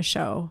an arena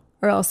show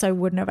or else I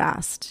wouldn't have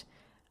asked.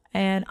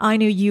 And I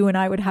knew you and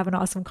I would have an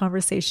awesome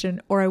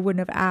conversation or I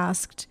wouldn't have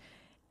asked.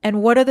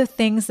 And what are the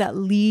things that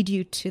lead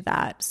you to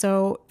that?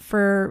 So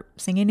for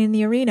singing in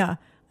the arena,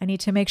 I need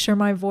to make sure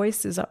my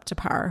voice is up to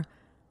par.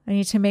 I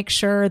need to make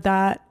sure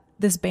that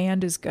this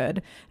band is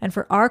good. And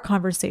for our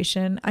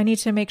conversation, I need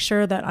to make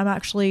sure that I'm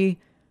actually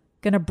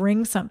going to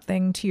bring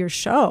something to your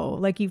show.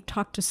 Like you've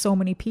talked to so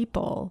many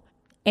people.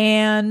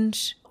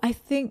 And I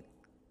think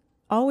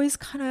always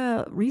kind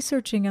of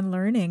researching and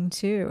learning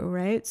too,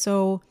 right?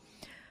 So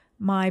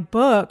my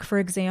book, for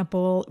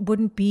example,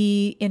 wouldn't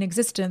be in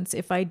existence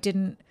if I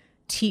didn't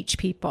teach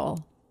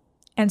people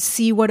and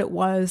see what it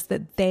was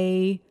that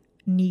they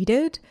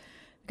needed,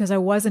 because I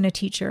wasn't a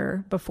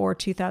teacher before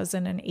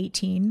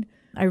 2018.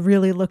 I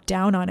really looked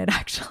down on it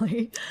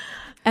actually.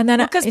 And then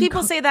because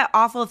people say that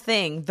awful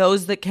thing,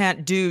 those that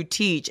can't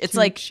teach. It's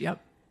like,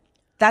 yep.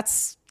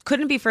 That's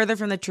couldn't be further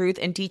from the truth.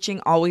 And teaching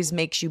always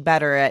makes you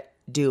better at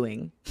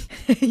doing.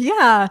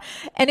 Yeah.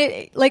 And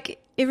it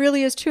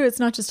really is true. It's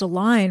not just a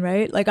line,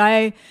 right? Like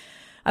I've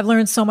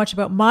learned so much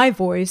about my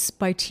voice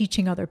by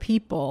teaching other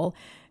people.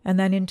 And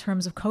then in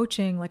terms of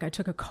coaching, like I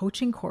took a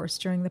coaching course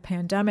during the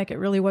pandemic. It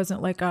really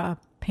wasn't like a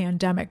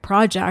pandemic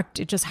project.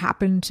 It just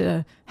happened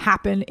to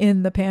happen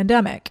in the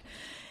pandemic.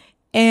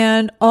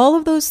 And all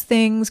of those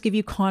things give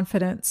you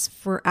confidence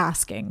for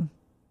asking.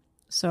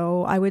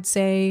 So I would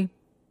say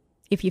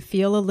if you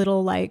feel a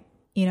little like,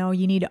 you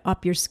need to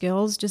up your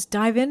skills, just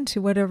dive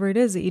into whatever it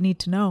is that you need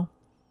to know.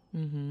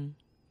 Mm-hmm.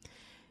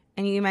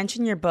 And you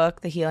mentioned your book,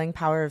 The Healing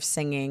Power of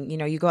Singing.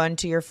 You go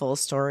into your full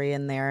story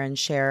in there and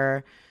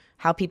share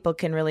how people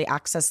can really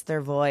access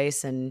their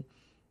voice and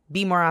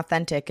be more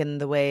authentic in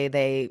the way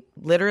they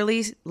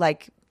literally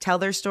like tell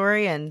their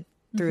story and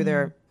through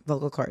their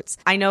vocal cords.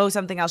 I know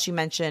something else you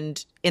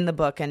mentioned in the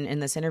book and in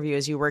this interview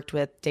is you worked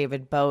with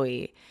David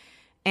Bowie,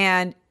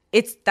 and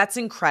that's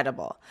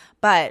incredible.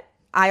 But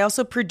I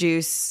also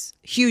produce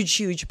huge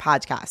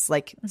podcasts,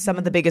 like some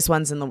of the biggest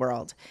ones in the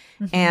world.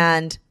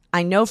 And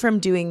I know from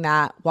doing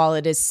that, while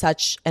it is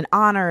such an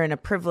honor and a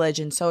privilege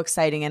and so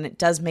exciting, and it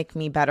does make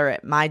me better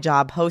at my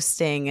job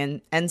hosting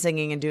and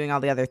singing and doing all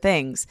the other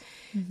things,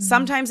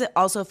 sometimes it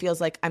also feels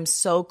like I'm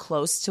so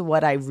close to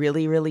what I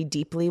really, really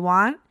deeply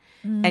want.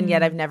 And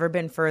yet I've never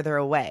been further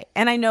away.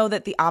 And I know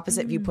that the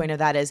opposite viewpoint of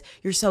that is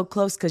you're so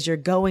close because you're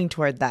going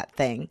toward that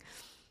thing.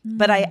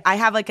 But I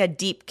have like a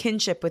deep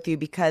kinship with you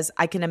because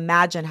I can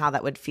imagine how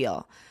that would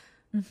feel.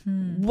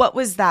 What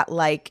was that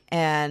like?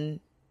 And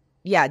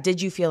yeah,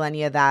 did you feel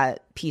any of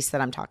that piece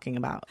that I'm talking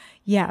about?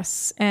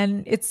 Yes.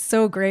 And it's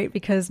so great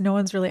because no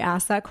one's really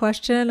asked that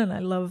question. And I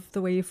love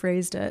the way you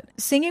phrased it.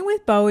 Singing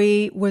with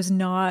Bowie was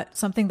not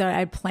something that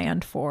I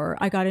planned for.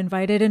 I got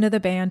invited into the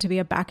band to be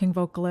a backing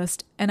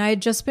vocalist and I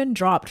had just been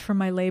dropped from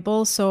my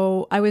label.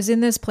 So I was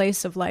in this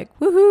place of like,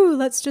 woohoo,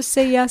 let's just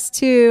say yes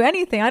to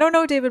anything. I don't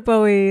know David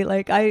Bowie.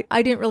 Like I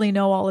didn't really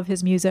know all of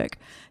his music.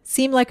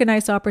 Seemed like a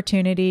nice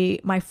opportunity.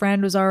 My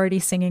friend was already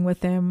singing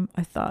with him.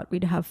 I thought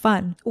we'd have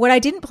fun. What I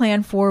didn't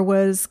plan for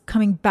was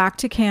coming back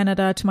to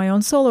Canada to my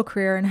own solo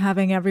career and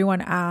having everyone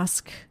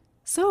ask,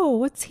 so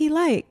what's he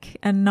like?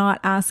 And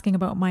not asking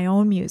about my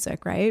own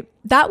music, right?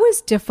 That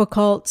was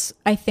difficult,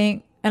 I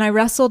think. And I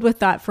wrestled with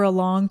that for a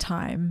long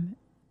time.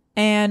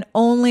 And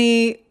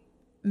only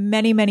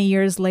many, many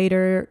years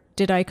later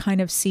did I kind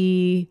of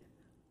see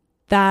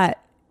that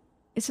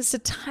it's just a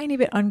tiny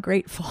bit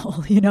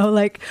ungrateful,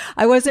 like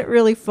I wasn't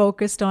really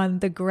focused on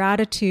the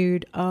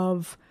gratitude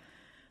of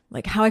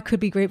like how I could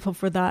be grateful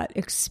for that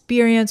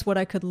experience, what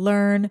I could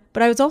learn,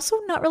 but I was also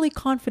not really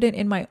confident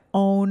in my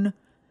own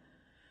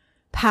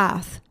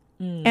path.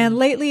 And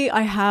lately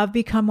I have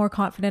become more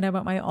confident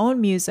about my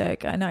own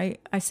music. And I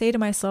say to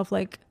myself,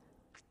 like,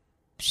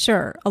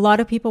 sure, a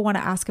lot of people want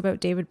to ask about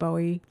David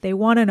Bowie. They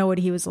want to know what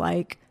he was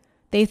like.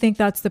 They think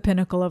that's the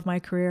pinnacle of my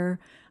career.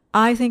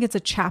 I think it's a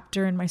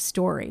chapter in my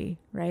story,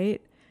 right?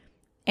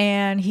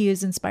 And he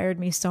has inspired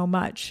me so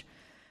much.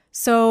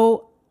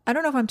 So I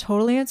don't know if I'm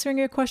totally answering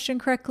your question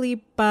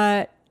correctly,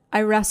 but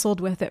I wrestled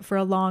with it for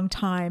a long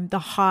time, the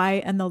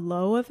high and the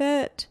low of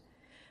it,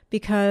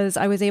 because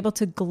I was able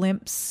to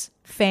glimpse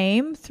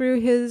fame through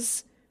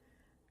his,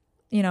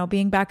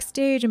 being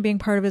backstage and being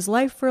part of his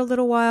life for a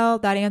little while.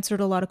 That answered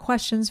a lot of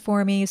questions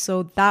for me.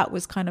 So that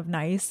was kind of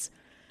nice.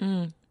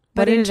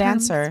 What did it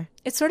answer?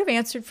 It sort of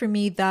answered for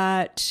me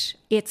that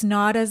it's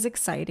not as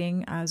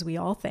exciting as we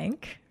all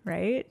think,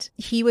 right?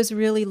 He was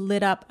really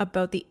lit up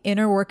about the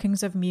inner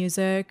workings of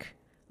music,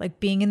 like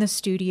being in the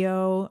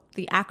studio,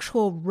 the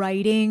actual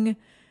writing,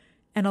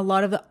 and a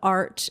lot of the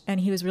art. And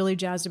he was really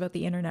jazzed about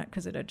the internet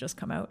because it had just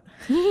come out.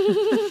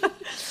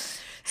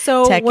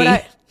 So Techie.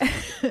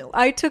 what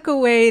I took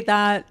away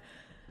that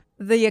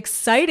the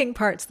exciting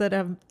parts that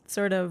have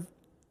sort of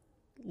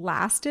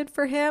lasted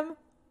for him,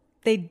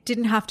 they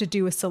didn't have to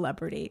do with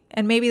celebrity.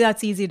 And maybe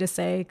that's easy to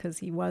say because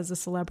he was a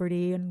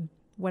celebrity and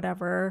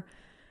whatever.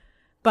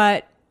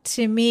 But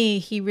to me,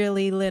 he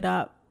really lit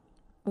up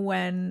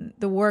when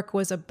the work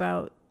was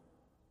about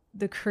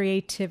the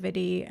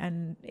creativity.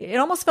 And it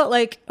almost felt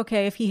like,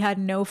 okay, if he had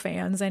no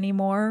fans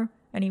anymore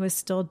and he was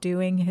still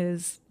doing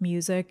his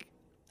music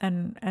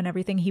and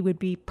everything, he would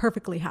be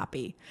perfectly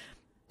happy.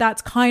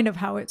 That's kind of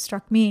how it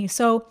struck me.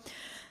 So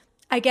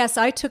I guess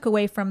I took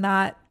away from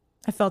that,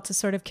 I felt a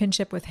sort of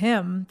kinship with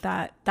him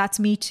that's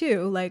me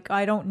too. Like,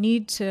 I don't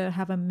need to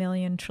have a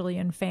million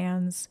trillion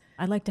fans.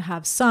 I'd like to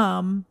have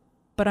some,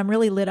 but I'm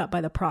really lit up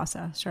by the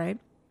process, right?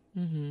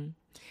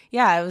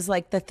 Yeah, it was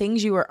like the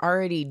things you were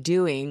already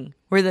doing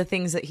were the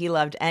things that he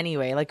loved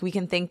anyway. Like we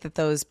can think that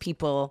those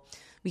people,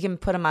 we can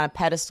put them on a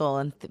pedestal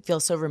and feel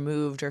so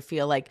removed or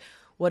feel like,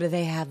 what do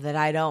they have that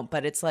I don't?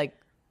 But it's like,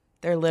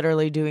 they're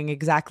literally doing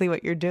exactly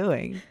what you're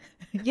doing.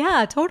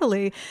 Yeah,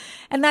 totally.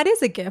 And that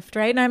is a gift,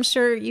 right? And I'm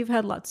sure you've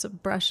had lots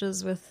of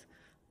brushes with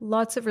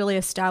lots of really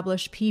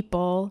established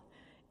people.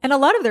 And a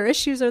lot of their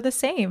issues are the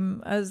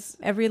same as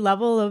every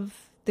level of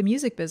the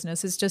music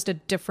business. It's just a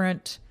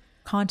different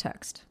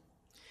context.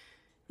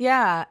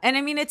 Yeah. And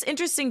I mean, it's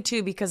interesting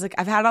too, because like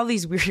I've had all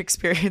these weird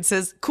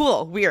experiences,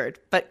 weird,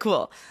 but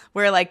cool,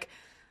 where like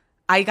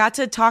I got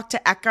to talk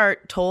to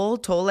Eckhart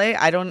Tolle,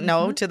 I don't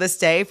know to this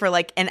day, for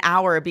like an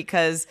hour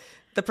because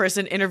the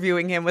person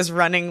interviewing him was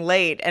running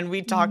late, and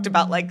we talked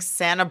about like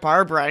Santa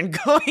Barbara and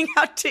going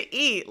out to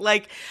eat.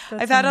 Like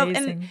That's I've had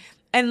amazing.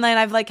 and then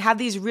I've like had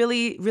these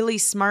really, really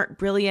smart,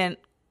 brilliant,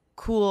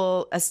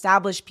 cool,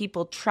 established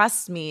people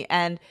trust me.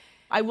 And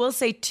I will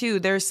say too,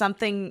 there's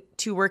something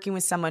to working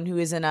with someone who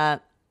is in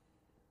a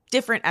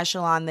different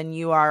echelon than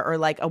you are, or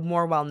like a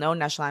more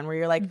well-known echelon, where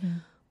you're like,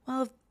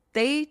 well, if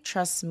they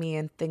trust me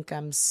and think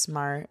I'm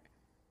smart,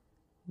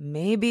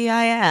 maybe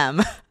I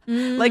am.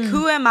 Like,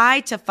 who am I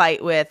to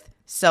fight with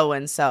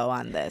so-and-so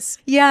on this?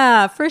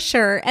 Yeah, for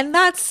sure. And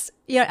that's,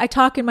 I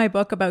talk in my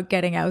book about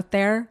getting out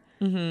there.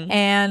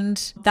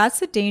 And that's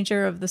the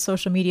danger of the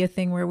social media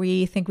thing, where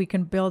we think we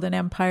can build an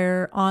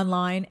empire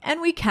online,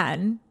 and we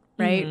can,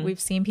 right?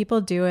 We've seen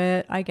people do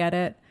it. I get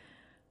it.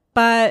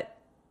 But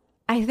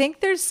I think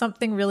there's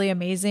something really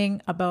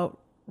amazing about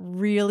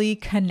really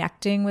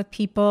connecting with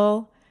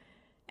people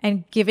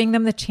and giving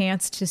them the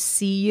chance to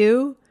see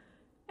you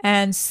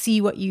and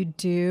see what you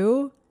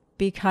do,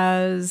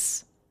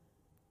 because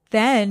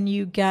then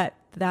you get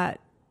that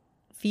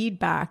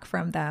feedback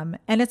from them.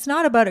 And it's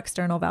not about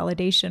external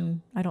validation,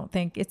 I don't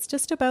think. It's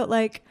just about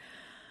like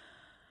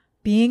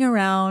being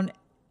around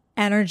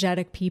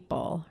energetic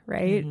people,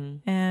 right?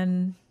 Mm-hmm.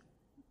 And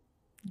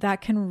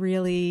that can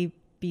really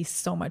be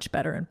so much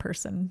better in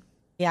person.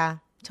 Yeah,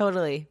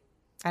 totally.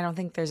 I don't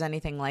think there's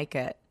anything like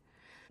it.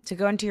 To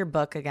go into your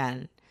book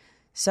again.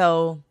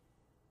 So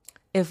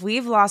if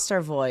we've lost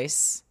our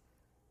voice,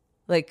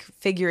 like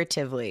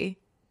figuratively,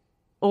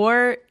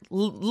 or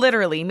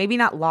literally, maybe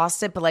not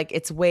lost it, but like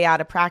it's way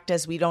out of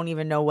practice. We don't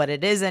even know what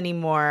it is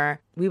anymore.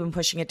 We've been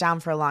pushing it down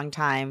for a long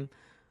time.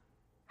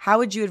 How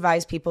would you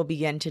advise people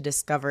begin to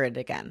discover it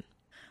again?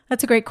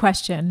 That's a great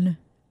question.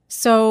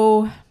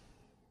 So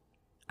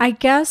I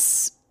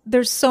guess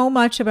there's so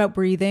much about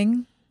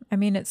breathing. I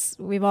mean,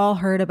 we've all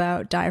heard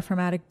about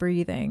diaphragmatic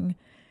breathing.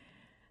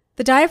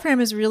 The diaphragm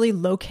is really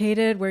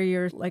located where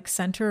your like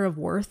center of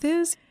worth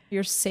is,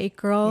 your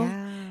sacral.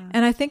 Yeah.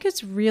 And I think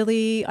it's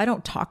really, I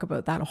don't talk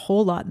about that a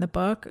whole lot in the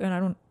book,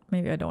 and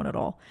maybe I don't at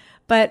all.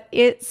 But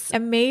it's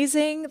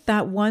amazing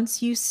that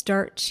once you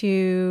start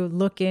to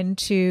look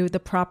into the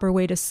proper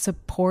way to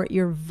support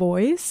your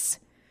voice,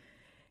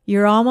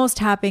 you're almost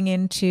tapping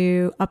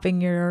into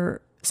upping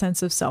your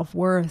sense of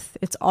self-worth.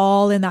 It's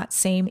all in that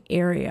same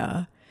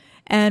area.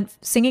 And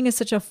singing is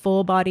such a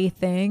full body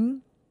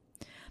thing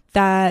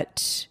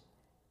that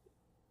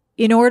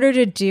in order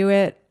to do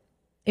it,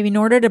 in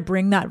order to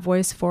bring that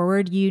voice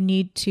forward, you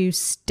need to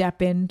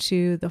step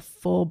into the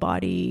full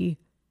body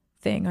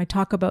thing. I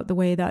talk about the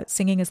way that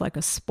singing is like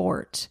a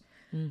sport.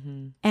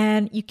 Mm-hmm.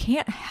 And you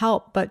can't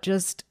help but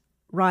just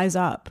rise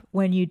up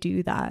when you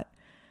do that.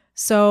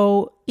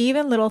 So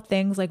even little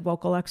things like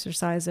vocal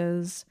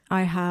exercises,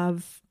 I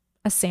have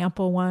a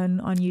sample one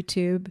on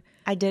YouTube.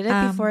 I did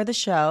it before the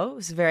show. It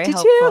was very did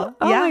helpful. You?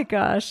 Oh yeah. my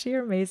gosh,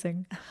 you're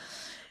amazing.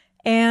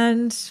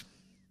 And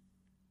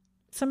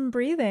some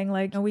breathing,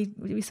 like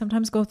we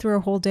sometimes go through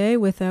a whole day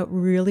without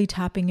really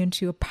tapping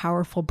into a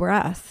powerful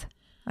breath.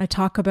 I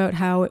talk about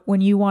how when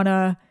you want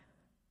to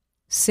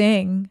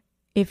sing,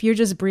 if you're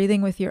just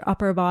breathing with your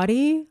upper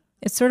body,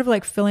 it's sort of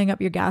like filling up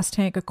your gas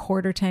tank, a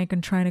quarter tank,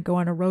 and trying to go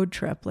on a road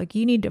trip. Like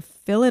you need to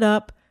fill it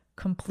up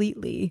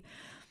completely.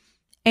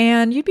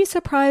 And you'd be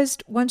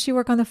surprised once you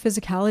work on the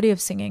physicality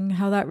of singing,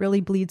 how that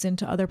really bleeds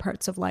into other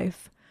parts of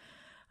life.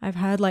 I've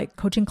had like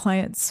coaching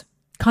clients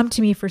come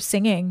to me for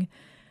singing,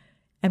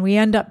 and we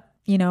end up,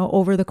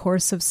 over the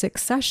course of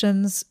 6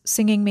 sessions,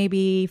 singing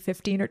maybe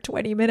 15 or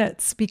 20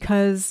 minutes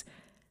because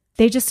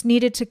they just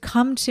needed to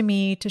come to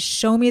me to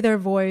show me their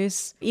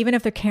voice. Even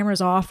if their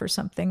camera's off or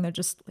something,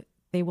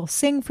 they will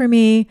sing for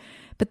me.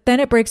 But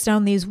then it breaks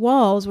down these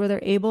walls where they're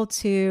able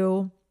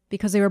to,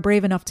 because they were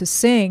brave enough to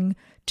sing,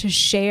 to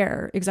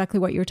share exactly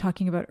what you were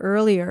talking about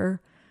earlier,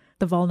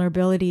 the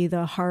vulnerability,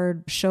 the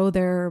hard, show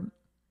their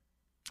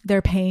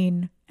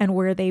pain and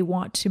where they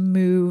want to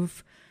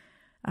move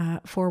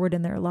forward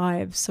in their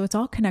lives. So it's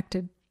all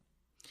connected.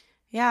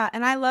 Yeah.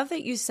 And I love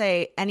that you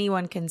say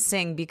anyone can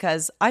sing,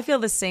 because I feel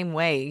the same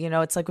way.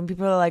 It's like when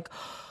people are like,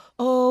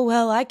 oh,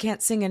 well, I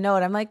can't sing a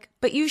note. I'm like,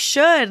 but you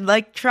should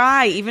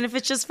try, even if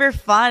it's just for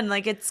fun.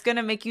 Like it's going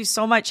to make you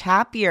so much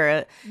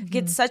happier. Mm-hmm.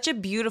 It's such a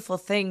beautiful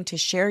thing to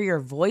share your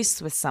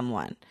voice with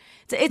someone.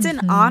 It's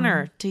an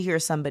honor to hear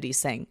somebody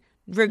sing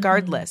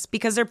regardless,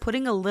 because they're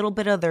putting a little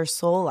bit of their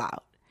soul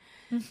out.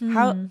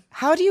 Mm-hmm.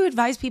 How do you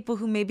advise people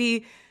who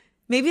maybe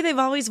they've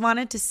always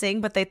wanted to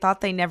sing, but they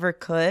thought they never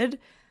could?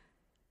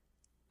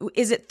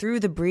 Is it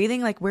through the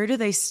breathing? Like, where do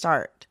they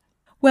start?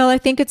 Well, I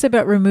think it's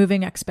about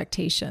removing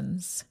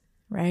expectations,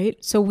 right?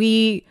 So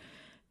we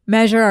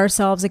measure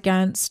ourselves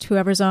against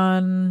whoever's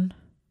on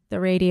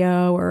the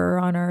radio or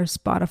on our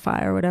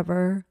Spotify or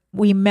whatever.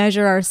 We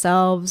measure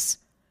ourselves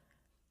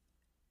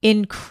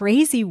in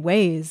crazy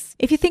ways.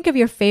 If you think of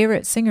your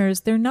favorite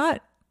singers, they're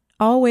not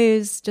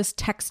always just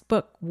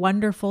textbook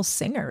wonderful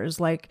singers.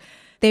 Like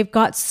they've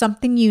got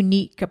something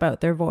unique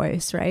about their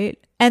voice, right?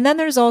 And then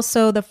there's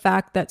also the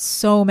fact that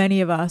so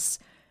many of us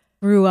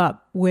grew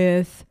up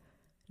with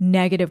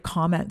negative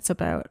comments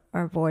about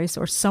our voice,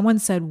 or someone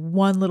said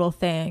one little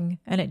thing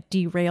and it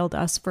derailed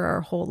us for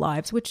our whole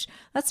lives, which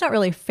that's not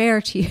really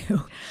fair to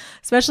you,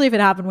 especially if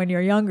it happened when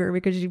you're younger,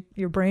 because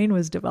your brain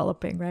was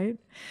developing, right?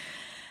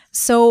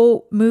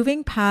 So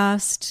moving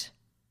past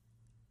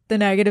the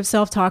negative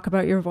self-talk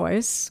about your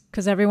voice,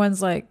 because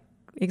everyone's like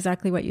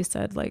exactly what you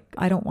said, like,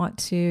 you don't want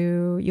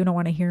to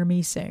hear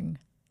me sing,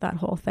 that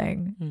whole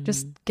thing. Mm-hmm.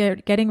 Just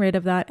getting rid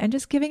of that and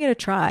just giving it a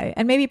try,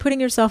 and maybe putting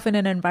yourself in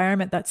an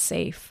environment that's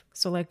safe.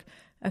 So like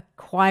a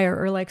choir,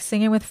 or like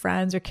singing with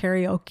friends, or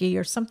karaoke,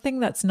 or something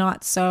that's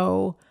not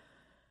so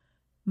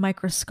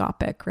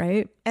microscopic,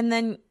 right? And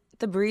then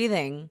the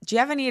breathing. Do you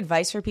have any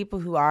advice for people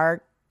who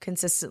are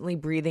consistently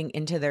breathing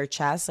into their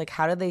chest? Like,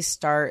 how do they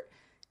start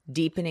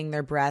deepening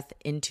their breath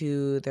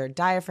into their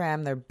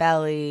diaphragm, their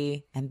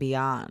belly, and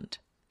beyond?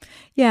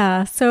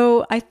 Yeah.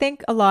 So I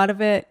think a lot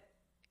of it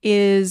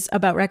is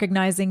about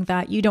recognizing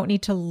that you don't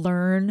need to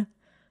learn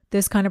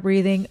this kind of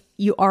breathing.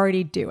 You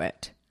already do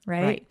it,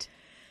 right?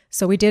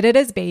 So we did it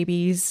as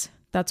babies.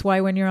 That's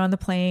why when you're on the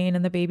plane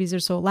and the babies are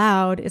so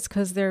loud, it's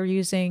because they're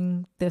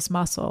using this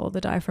muscle, the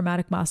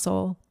diaphragmatic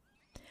muscle.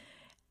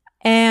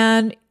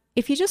 And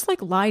if you just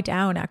like lie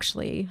down,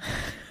 actually,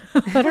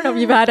 I don't know if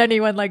you've had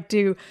anyone like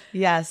do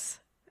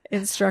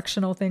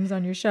instructional things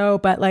on your show,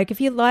 but like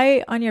if you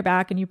lie on your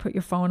back and you put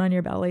your phone on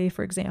your belly,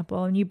 for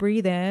example, and you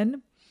breathe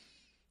in,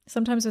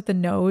 sometimes with the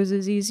nose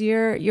is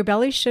easier, your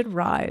belly should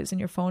rise and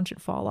your phone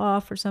should fall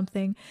off or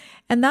something.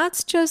 And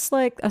that's just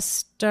like a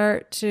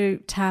start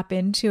to tap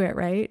into it,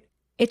 right?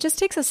 It just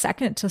takes a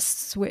second to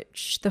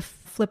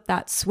flip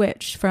that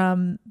switch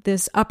from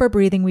this upper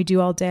breathing we do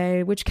all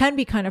day, which can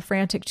be kind of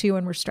frantic too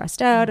when we're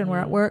stressed out and we're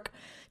at work,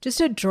 just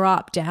to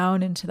drop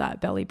down into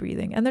that belly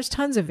breathing. And there's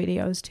tons of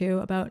videos too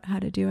about how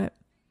to do it.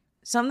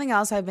 Something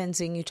else I've been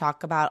seeing you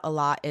talk about a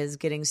lot is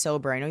getting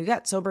sober. I know you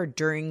got sober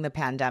during the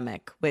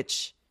pandemic,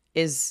 which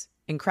is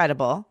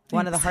incredible. Thanks.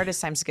 One of the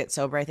hardest times to get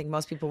sober. I think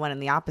most people went in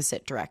the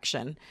opposite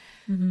direction.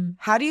 Mm-hmm.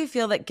 How do you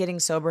feel that getting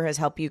sober has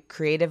helped you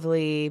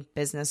creatively,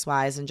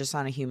 business-wise, and just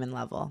on a human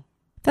level?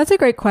 That's a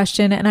great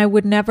question. And I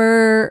would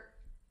never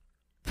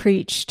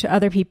preach to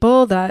other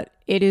people that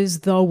it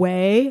is the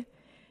way.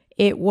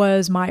 It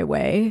was my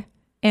way.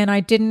 And I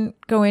didn't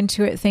go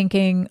into it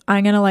thinking,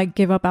 I'm going to like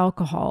give up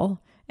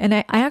alcohol. And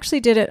I actually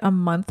did it a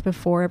month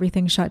before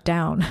everything shut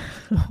down.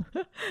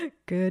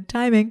 Good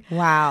timing.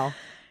 Wow.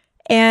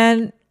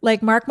 And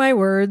like, mark my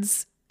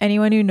words,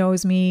 anyone who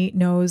knows me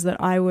knows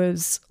that I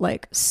was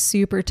like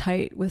super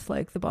tight with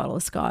like the bottle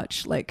of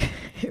scotch. Like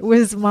it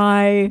was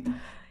my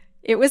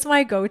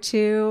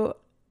go-to.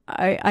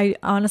 I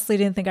honestly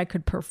didn't think I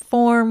could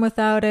perform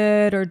without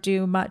it or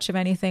do much of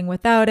anything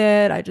without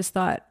it. I just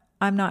thought,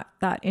 I'm not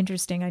that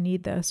interesting. I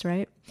need this,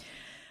 right?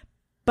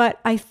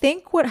 But I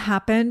think what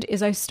happened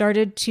is I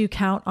started to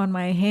count on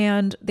my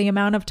hand the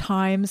amount of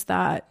times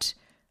that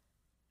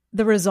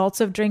the results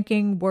of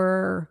drinking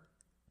were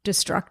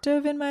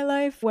destructive in my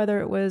life, whether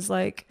it was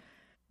like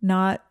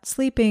not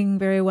sleeping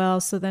very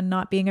well, so then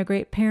not being a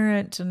great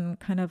parent and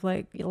kind of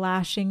like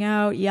lashing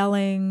out,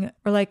 yelling,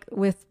 or like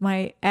with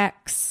my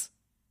ex,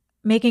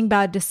 making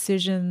bad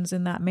decisions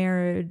in that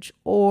marriage,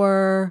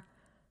 or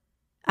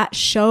at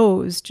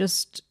shows,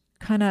 just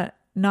kind of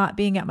not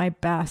being at my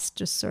best,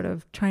 just sort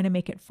of trying to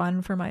make it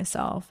fun for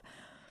myself.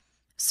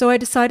 So I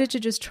decided to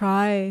just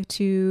try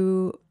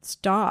to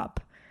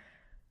stop,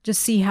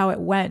 just see how it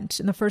went.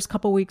 And the first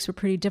couple weeks were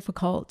pretty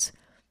difficult.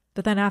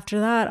 But then after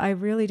that, I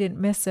really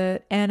didn't miss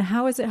it. And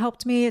how has it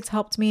helped me? It's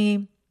helped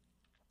me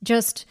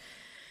just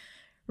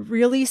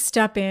really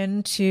step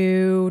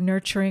into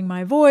nurturing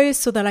my voice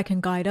so that I can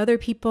guide other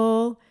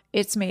people.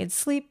 It's made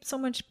sleep so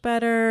much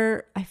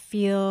better. I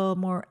feel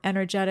more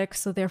energetic,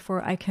 so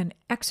therefore I can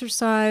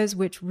exercise,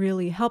 which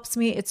really helps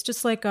me. It's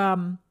just like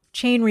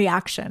chain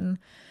reaction.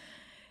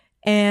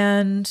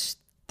 And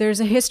there's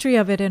a history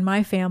of it in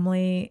my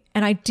family,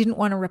 and I didn't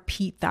want to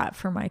repeat that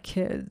for my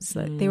kids.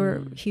 They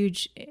were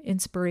huge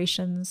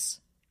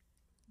inspirations.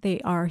 They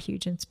are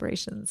huge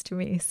inspirations to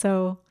me.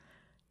 So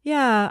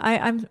yeah,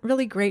 I'm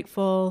really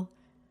grateful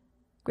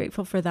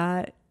for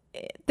that.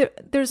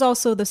 There's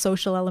also the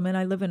social element.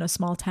 I live in a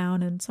small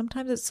town, and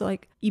sometimes it's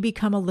like you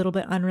become a little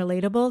bit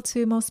unrelatable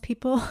to most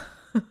people,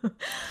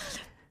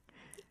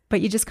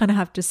 but you just kind of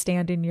have to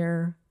stand in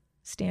your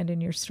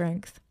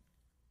strength.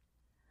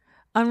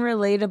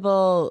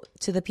 Unrelatable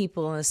to the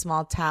people in a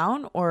small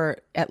town or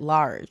at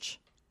large?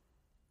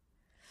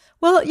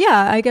 Well,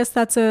 yeah, I guess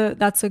that's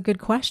a good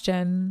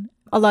question.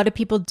 A lot of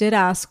people did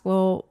ask,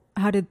 well,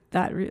 how did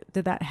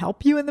that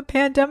help you in the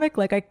pandemic?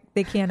 Like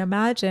they can't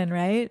imagine,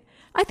 right?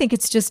 I think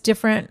it's just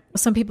different.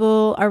 Some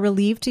people are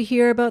relieved to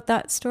hear about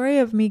that story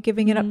of me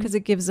giving it up because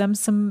it gives them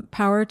some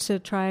power to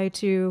try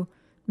to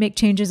make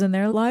changes in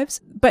their lives.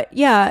 But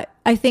yeah,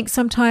 I think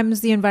sometimes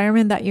the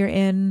environment that you're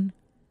in,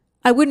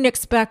 I wouldn't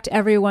expect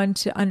everyone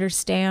to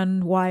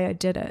understand why I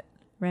did it,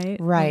 right?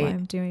 Right. Why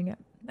I'm doing it.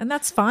 And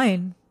that's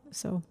fine.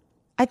 So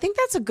I think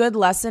that's a good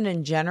lesson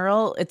in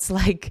general. It's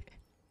like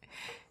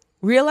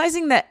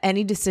realizing that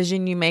any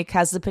decision you make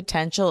has the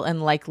potential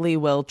and likely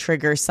will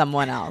trigger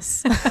someone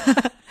else.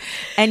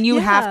 And you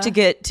have to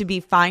get to be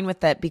fine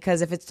with it,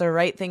 because if it's the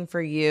right thing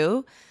for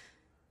you,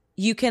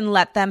 you can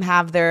let them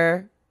have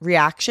their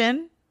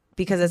reaction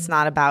because it's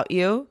not about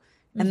you,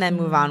 and then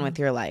move on with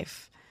your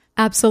life.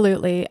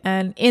 Absolutely.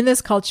 And in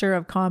this culture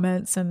of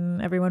comments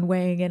and everyone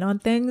weighing in on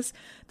things,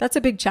 that's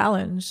a big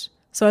challenge.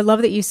 So I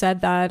love that you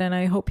said that, and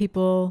I hope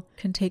people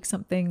can take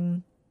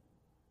something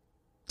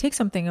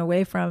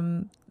away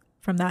from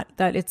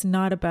that it's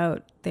not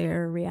about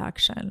their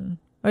reaction,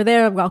 or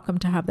they're welcome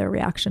to have their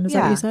reaction. Is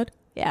that what you said?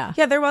 Yeah.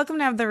 Yeah, they're welcome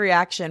to have the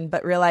reaction,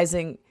 but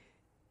realizing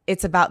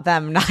it's about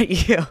them, not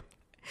you.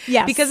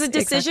 Yes. Because a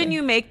decision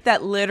you make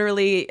that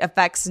literally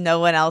affects no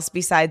one else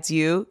besides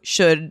you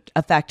should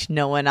affect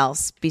no one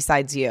else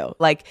besides you.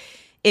 Like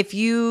if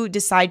you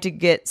decide to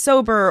get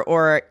sober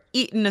or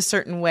eat in a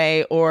certain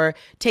way or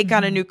take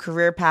on a new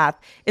career path,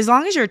 as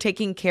long as you're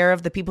taking care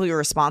of the people you're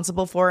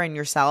responsible for and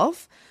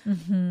yourself,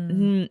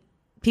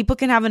 people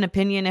can have an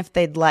opinion if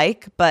they'd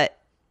like, but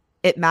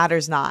it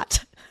matters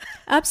not.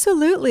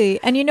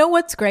 Absolutely. And you know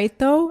what's great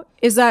though,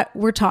 is that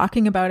we're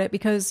talking about it,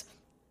 because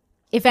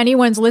if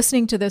anyone's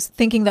listening to this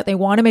thinking that they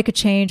want to make a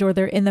change or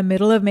they're in the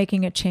middle of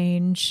making a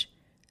change,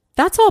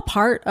 that's all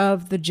part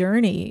of the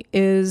journey,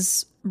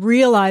 is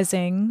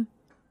realizing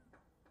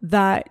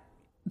that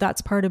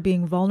that's part of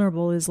being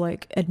vulnerable, is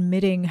like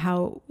admitting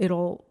how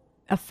it'll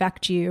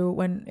affect you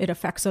when it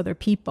affects other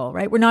people,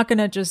 right? We're not going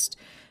to just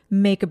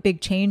make a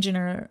big change in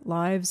our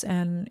lives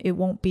and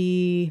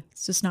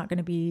it's just not going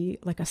to be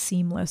like a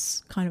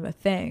seamless kind of a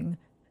thing,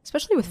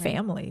 especially with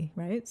family,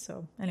 right?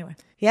 So anyway.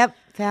 Yep.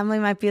 Family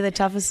might be the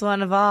toughest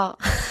one of all.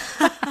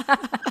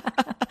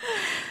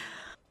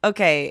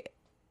 Okay.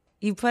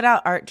 You put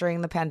out art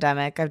during the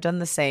pandemic. I've done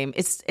the same.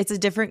 It's a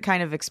different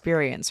kind of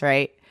experience,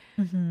 right?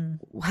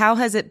 Mm-hmm. How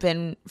has it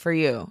been for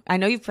you? I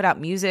know you've put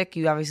out music.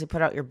 You obviously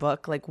put out your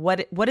book. Like what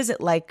is it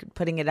like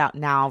putting it out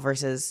now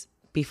versus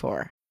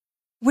before?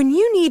 When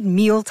you need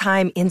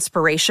mealtime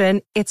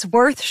inspiration, it's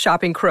worth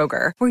shopping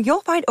Kroger, where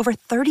you'll find over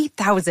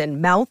 30,000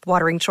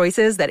 mouth-watering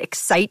choices that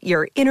excite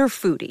your inner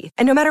foodie.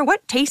 And no matter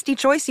what tasty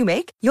choice you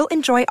make, you'll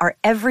enjoy our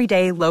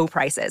everyday low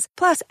prices,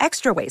 plus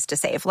extra ways to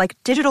save, like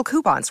digital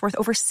coupons worth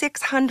over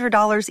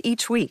 $600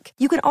 each week.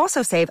 You can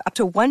also save up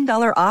to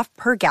 $1 off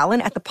per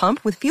gallon at the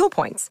pump with fuel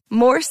points.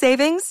 More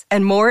savings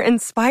and more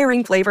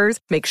inspiring flavors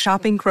make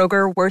shopping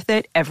Kroger worth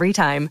it every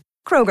time.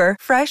 Kroger,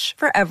 fresh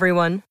for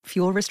everyone.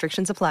 Fuel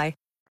restrictions apply.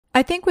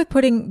 I think with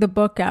putting the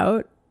book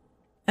out,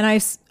 and I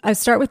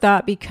start with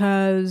that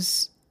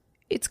because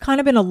it's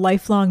kind of been a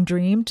lifelong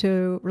dream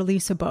to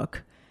release a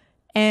book.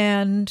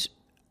 And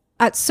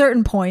at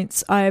certain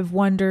points, I've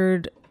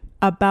wondered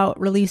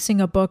about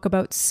releasing a book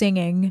about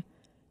singing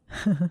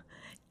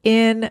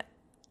in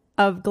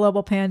a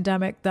global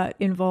pandemic that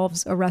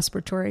involves a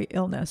respiratory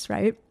illness,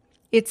 right?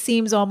 It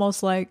seems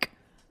almost like,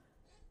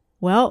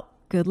 well,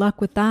 good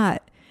luck with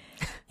that.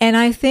 And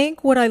I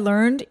think what I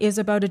learned is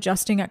about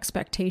adjusting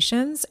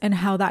expectations and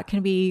how that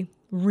can be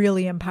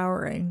really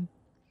empowering.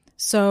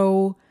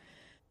 So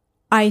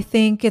I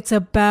think it's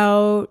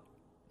about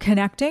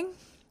connecting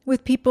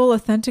with people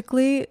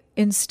authentically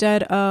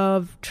instead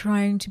of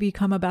trying to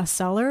become a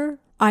bestseller.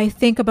 I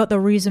think about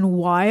the reason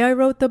why I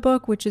wrote the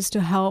book, which is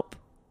to help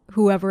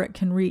whoever it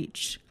can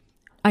reach.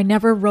 I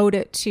never wrote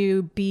it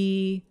to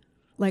be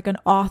like an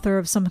author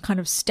of some kind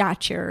of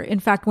stature.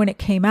 In fact, when it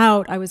came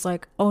out, I was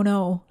like, oh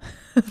no,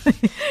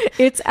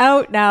 it's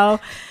out now.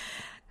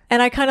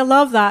 And I kind of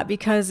love that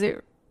because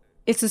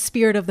it's the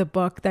spirit of the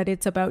book, that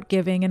it's about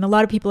giving. And a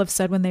lot of people have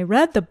said when they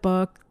read the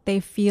book,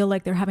 they feel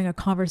like they're having a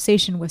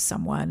conversation with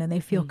someone and they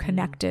feel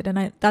connected.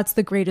 And that's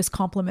the greatest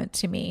compliment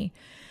to me.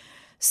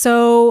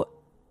 So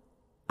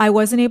I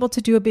wasn't able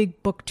to do a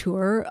big book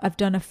tour. I've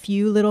done a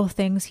few little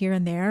things here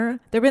and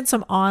there. There have been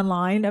some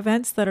online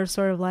events that are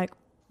sort of like,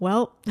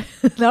 well,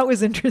 that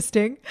was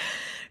interesting,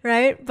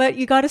 right? But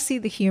you got to see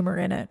the humor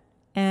in it.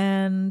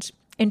 And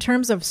in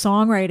terms of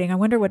songwriting, I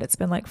wonder what it's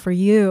been like for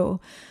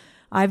you.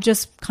 I've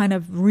just kind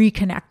of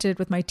reconnected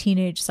with my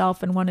teenage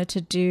self and wanted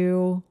to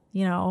do,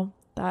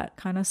 that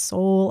kind of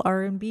soul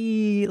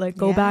R&B, like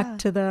go back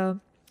to the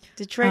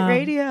Detroit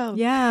radio.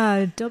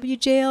 Yeah,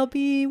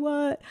 WJLB,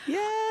 what?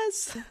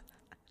 Yes.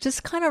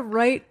 Just kind of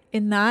right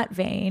in that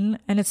vein.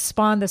 And it's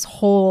spawned this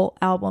whole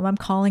album. I'm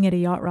calling it a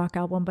yacht rock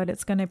album, but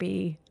it's going to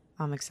be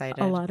I'm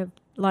excited. A lot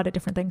of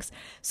different things.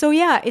 So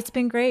yeah, it's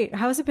been great.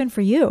 How has it been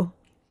for you?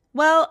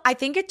 Well, I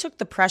think it took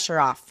the pressure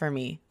off for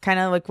me.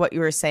 Kind of like what you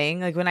were saying.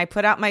 Like when I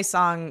put out my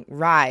song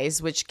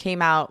Rise, which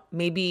came out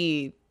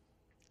maybe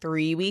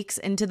 3 weeks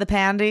into the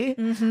pandy,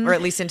 or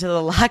at least into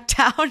the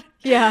lockdown.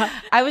 Yeah.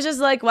 I was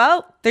just like,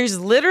 well, there's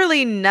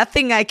literally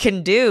nothing I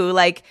can do.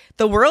 Like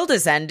the world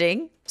is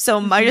ending. So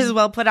might as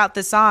well put out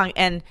the song.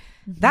 And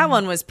that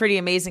one was pretty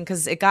amazing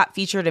because it got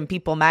featured in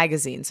People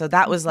magazine. So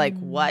that was like,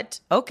 what?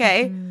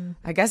 Okay.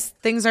 I guess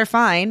things are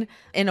fine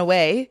in a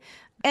way.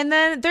 And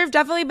then there have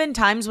definitely been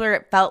times where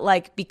it felt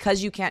like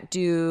because you can't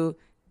do,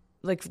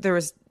 like there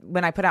was,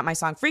 when I put out my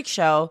song Freak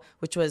Show,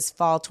 which was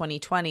fall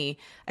 2020,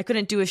 I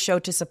couldn't do a show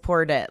to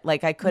support it.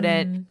 Like I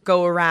couldn't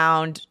go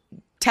around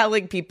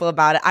telling people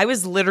about it. I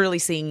was literally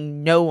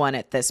seeing no one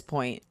at this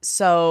point.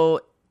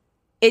 So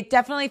it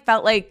definitely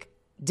felt like,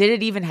 did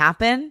it even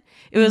happen?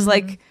 It was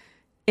like,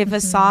 if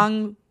a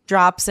song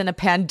drops in a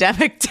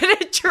pandemic,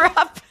 did it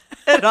drop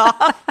at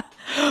all?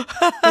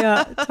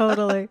 Yeah,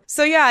 totally.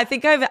 So yeah, I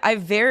think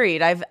I've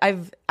varied.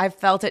 I've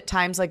felt at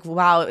times like,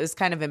 wow, it was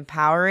kind of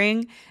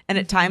empowering, and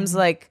at times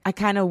like I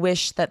kind of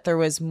wish that there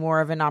was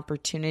more of an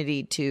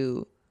opportunity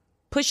to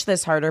push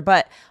this harder.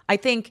 But I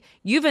think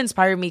you've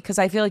inspired me because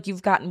I feel like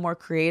you've gotten more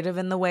creative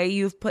in the way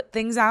you've put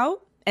things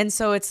out, and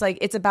so it's like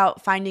it's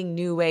about finding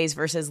new ways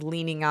versus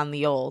leaning on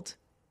the old.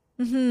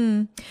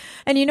 And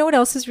you know what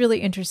else is really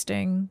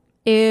interesting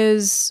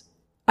is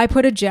I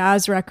put a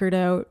jazz record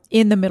out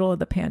in the middle of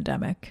the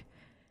pandemic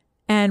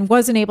and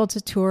wasn't able to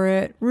tour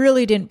it,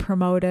 really didn't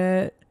promote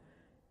it.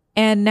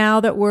 And now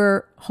that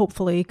we're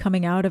hopefully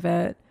coming out of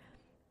it,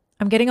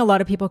 I'm getting a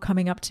lot of people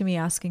coming up to me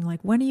asking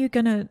like, when are you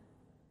going to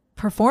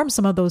perform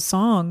some of those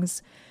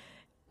songs?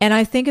 And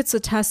I think it's a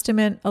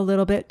testament a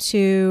little bit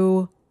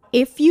to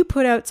if you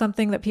put out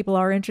something that people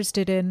are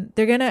interested in,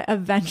 they're going to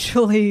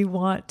eventually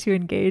want to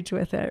engage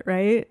with it,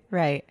 right?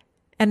 Right.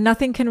 And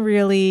nothing can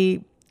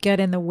really get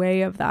in the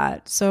way of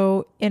that.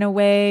 So in a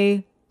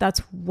way, that's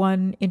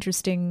one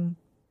interesting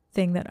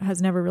thing that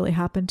has never really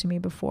happened to me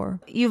before.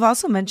 You've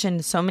also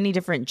mentioned so many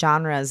different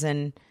genres,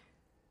 and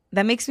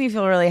that makes me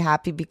feel really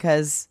happy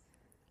because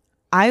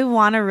I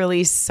want to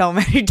release so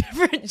many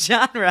different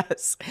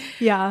genres.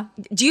 Yeah.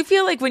 Do you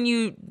feel like when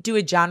you do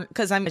a genre,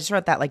 because I just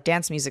wrote that like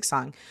dance music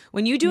song,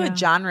 when you do a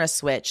genre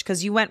switch,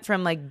 because you went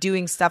from like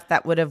doing stuff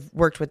that would have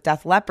worked with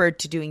Def Leppard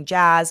to doing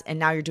jazz, and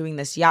now you're doing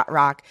this yacht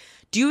rock,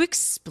 do you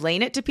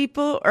explain it to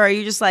people, or are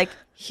you just like,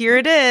 here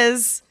it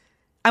is?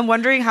 I'm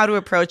wondering how to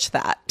approach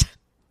that.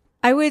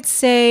 I would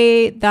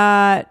say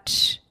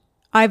that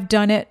I've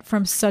done it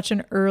from such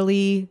an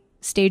early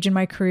stage in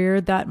my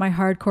career that my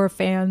hardcore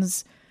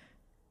fans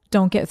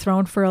don't get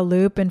thrown for a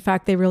loop. In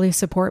fact, they really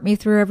support me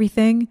through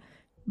everything.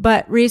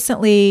 But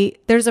recently,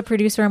 there's a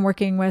producer I'm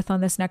working with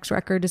on this next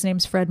record. His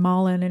name's Fred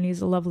Mullen, and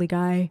he's a lovely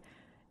guy.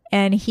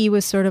 And he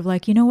was sort of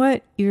like, you know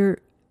what? You're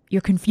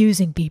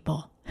confusing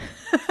people.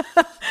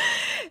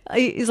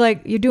 He's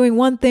like, you're doing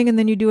one thing and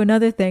then you do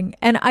another thing.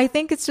 And I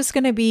think it's just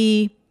going to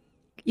be,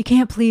 you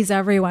can't please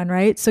everyone,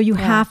 right? So you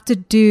have to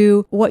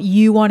do what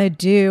you want to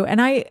do.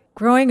 And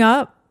growing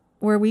up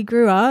where we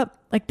grew up,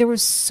 like there were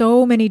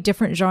so many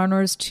different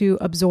genres to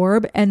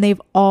absorb and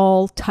they've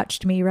all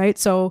touched me, right?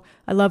 So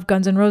I love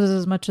Guns N' Roses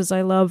as much as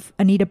I love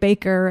Anita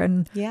Baker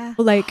and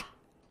like,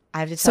 I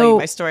have to tell you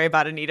my story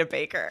about Anita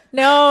Baker.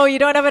 No, you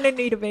don't have an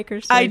Anita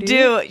Baker story. I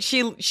do.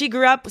 She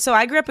grew up, so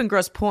I grew up in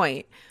Grosse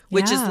Pointe,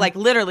 which is like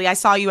literally I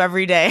saw you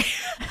every day.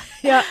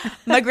 Yeah.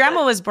 My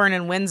grandma was born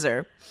in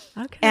Windsor.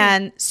 Okay.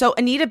 And so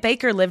Anita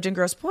Baker lived in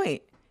Grosse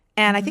Pointe.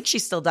 And I think she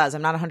still does.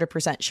 I'm not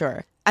 100%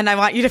 sure. And I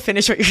want you to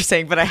finish what you're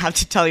saying, but I have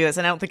to tell you this.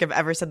 And I don't think I've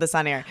ever said this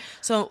on air.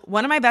 So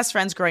one of my best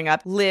friends growing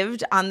up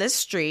lived on this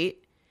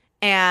street.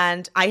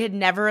 And I had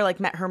never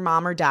like met her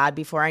mom or dad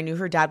before. I knew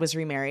her dad was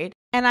remarried.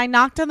 And I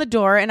knocked on the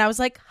door and I was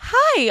like,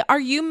 hi, are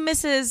you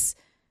Mrs.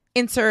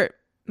 Insert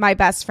my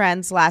best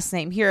friend's last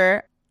name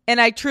here? And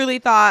I truly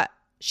thought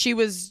she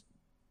was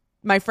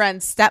my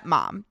friend's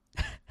stepmom.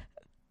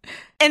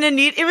 And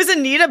it was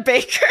Anita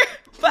Baker,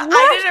 but What?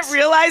 I didn't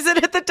realize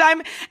it at the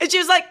time. And she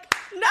was like,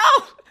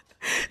 no,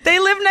 they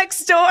live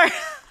next door.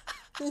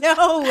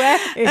 No way.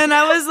 And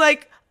I was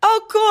like,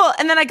 oh, cool.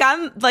 And then I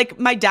got, like,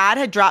 my dad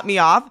had dropped me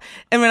off.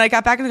 And when I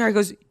got back in the car, he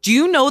goes, do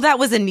you know that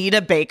was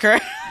Anita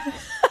Baker?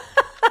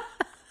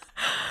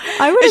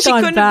 I would have she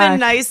gone couldn't back. have been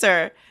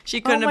nicer.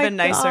 She couldn't have been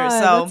nicer. God,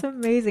 So that's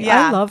amazing.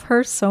 yeah. I love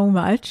her so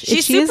much. She's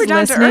If she is super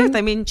down to listening- earth.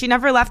 I mean, she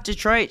never left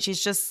Detroit.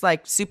 She's just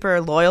like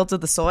super loyal to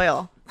the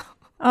soil.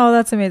 Oh,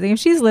 that's amazing. If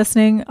she's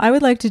listening, I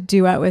would like to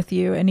duet with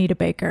you, Anita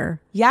Baker.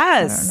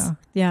 Yes. I don't know.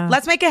 Yeah.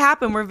 Let's make it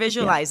happen. We're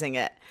visualizing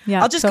it.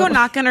 Yeah, I'll just go totally.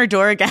 knock on her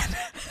door again.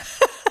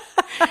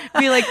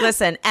 Be like,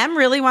 listen, Em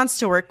really wants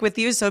to work with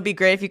you, so it'd be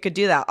great if you could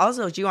do that.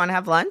 Also, do you want to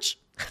have lunch?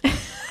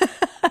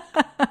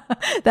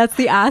 That's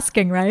the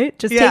asking, right?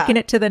 Just Yeah. taking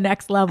it to the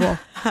next level.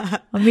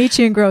 I'll meet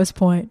you in Grosse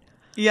Pointe.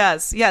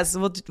 Yes.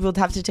 We'll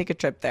have to take a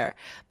trip there.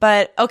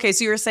 But okay,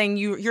 so you were saying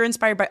you're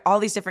inspired by all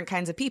these different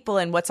kinds of people,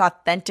 and what's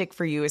authentic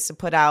for you is to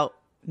put out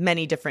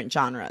many different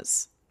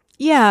genres.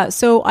 Yeah.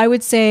 So I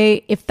would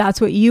say if that's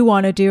what you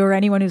want to do, or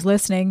anyone who's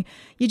listening,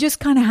 you just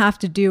kind of have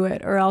to do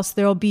it, or else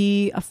there'll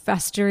be a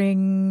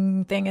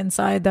festering thing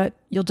inside that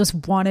you'll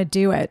just want to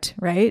do it.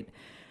 Right.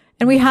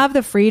 And we have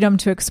the freedom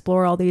to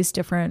explore all these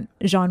different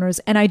genres.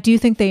 And I do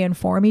think they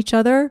inform each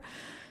other.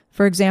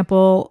 For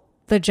example,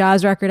 the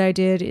jazz record I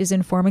did is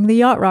informing the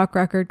yacht rock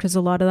record because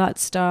a lot of that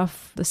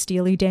stuff, the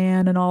Steely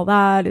Dan and all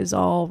that, is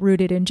all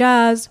rooted in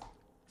jazz.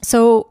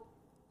 So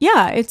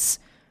yeah, it's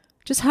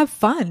just have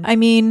fun. I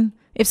mean,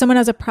 if someone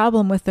has a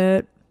problem with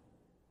it,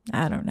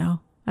 I don't know.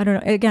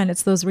 Again,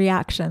 it's those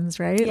reactions,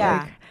 right?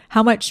 Yeah. Like,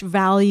 how much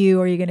value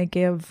are you going to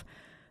give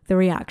the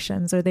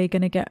reactions? Are they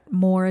going to get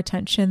more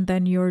attention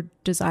than your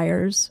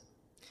desires?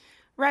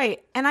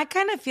 Right. And I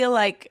kind of feel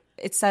like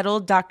it's that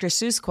old Dr.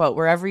 Seuss quote,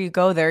 wherever you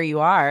go, there you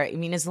are. I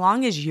mean, as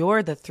long as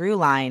you're the through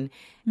line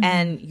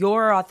and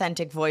your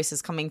authentic voice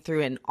is coming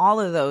through in all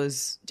of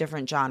those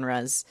different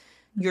genres,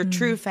 your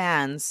true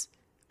fans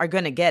are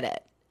going to get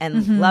it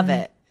and love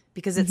it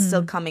because it's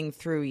still coming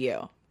through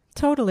you.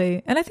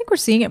 Totally. And I think we're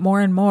seeing it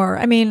more and more.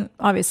 I mean,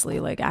 obviously,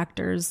 like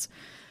actors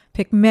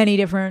pick many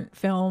different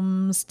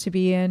films to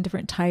be in,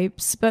 different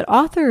types, but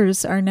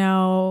authors are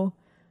now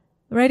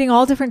writing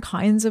all different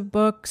kinds of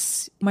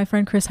books. My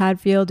friend Chris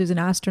Hadfield, who's an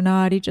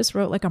astronaut, he just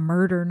wrote like a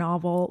murder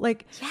novel.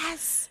 Like,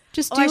 Yes.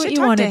 just Oh, do I what should you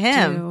talk want to to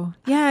him. do.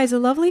 Yeah, he's a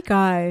lovely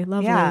guy.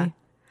 Lovely. Yeah.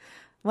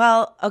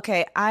 Well,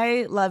 okay.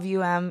 I love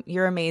you, Em.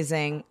 You're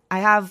amazing. I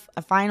have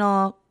a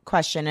final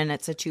question, and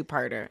it's a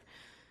two-parter.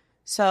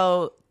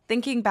 So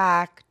thinking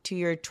back to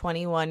your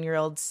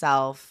 21-year-old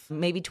self,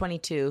 maybe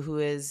 22, who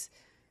is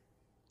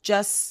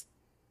just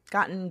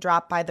gotten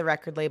dropped by the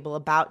record label,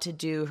 about to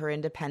do her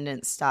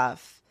independent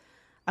stuff,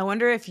 I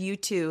wonder if you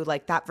two,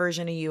 like that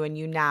version of you and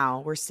you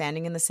now, were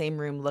standing in the same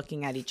room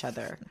looking at each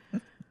other.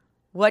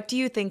 What do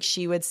you think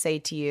she would say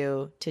to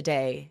you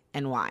today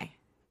and why?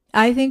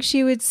 I think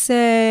she would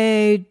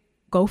say,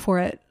 go for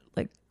it.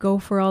 Like, go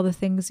for all the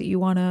things that you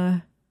want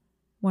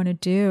to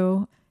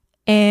do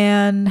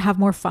and have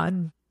more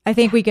fun. I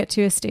think we get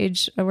to a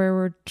stage where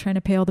we're trying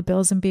to pay all the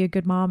bills and be a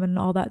good mom and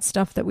all that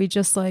stuff that we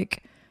just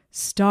like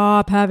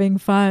stop having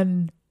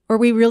fun, or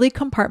we really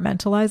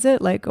compartmentalize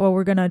it. Like, oh,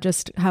 we're going to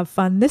just have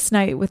fun this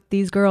night with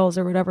these girls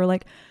or whatever.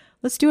 Like,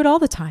 let's do it all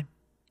the time.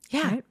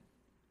 Yeah. Right?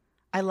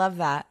 I love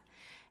that.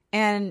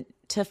 And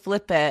to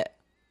flip it,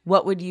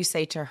 what would you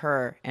say to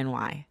her and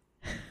why?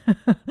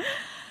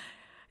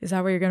 Is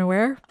that what you're going to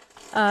wear?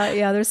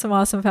 Yeah, there's some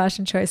awesome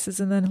fashion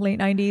choices in the late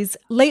 90s.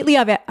 Lately,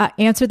 I've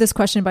answered this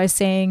question by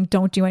saying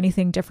don't do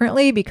anything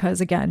differently because,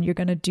 again, you're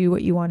going to do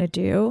what you want to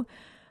do.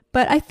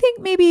 But I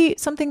think maybe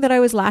something that I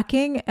was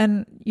lacking,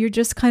 and you're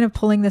just kind of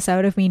pulling this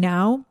out of me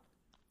now,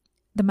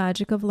 the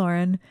magic of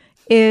Lauren,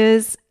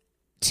 is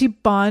to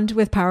bond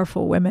with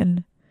powerful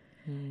women.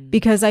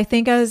 Because I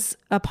think as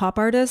a pop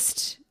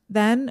artist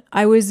then,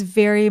 I was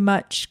very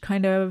much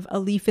kind of a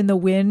leaf in the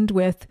wind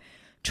with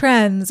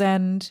trends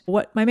and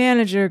what my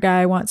manager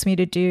guy wants me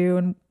to do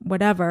and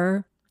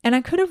whatever. And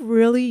I could have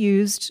really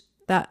used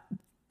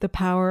the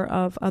power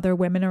of other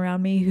women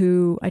around me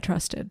who I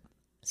trusted.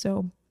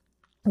 So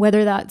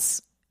whether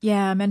that's,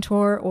 a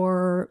mentor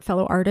or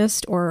fellow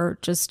artist or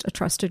just a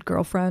trusted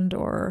girlfriend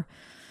or,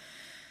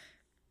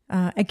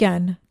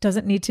 again,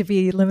 doesn't need to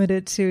be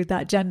limited to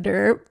that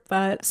gender,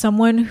 but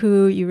someone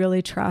who you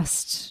really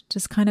trust.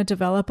 Just kind of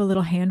develop a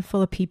little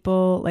handful of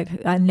people, like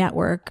a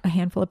network, a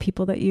handful of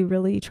people that you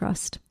really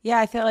trust. Yeah,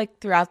 I feel like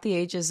throughout the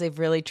ages, they've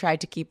really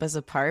tried to keep us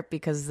apart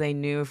because they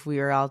knew if we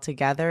were all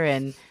together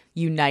and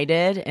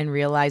united and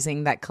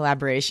realizing that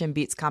collaboration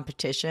beats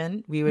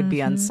competition, we would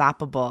be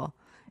unstoppable.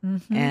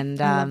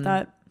 And I love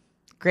that.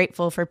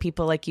 Grateful for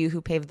people like you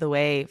who paved the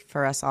way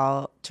for us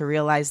all to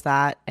realize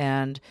that.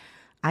 And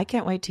I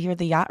can't wait to hear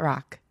the yacht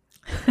rock.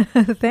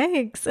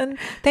 Thanks. And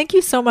thank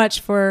you so much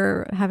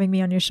for having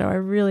me on your show. I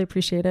really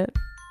appreciate it.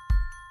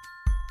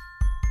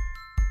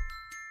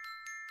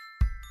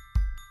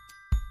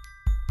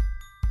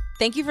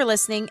 Thank you for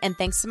listening, and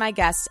thanks to my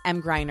guest,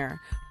 Em Greiner.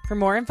 For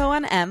more info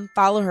on Em,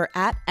 follow her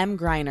at Em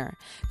Greiner.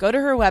 Go to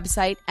her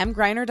website,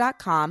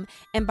 emgreiner.com,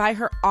 and buy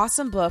her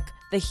awesome book,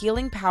 The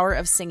Healing Power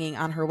of Singing,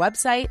 on her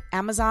website,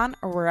 Amazon,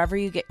 or wherever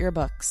you get your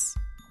books.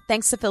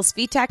 Thanks to Phil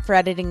Svitek for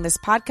editing this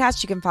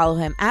podcast. You can follow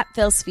him at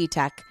Phil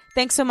Svitek.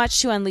 Thanks so much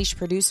to Unleashed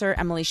producer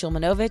Emily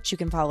Shulmanovich. You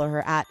can follow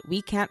her at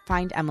We Can't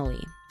Find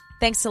Emily.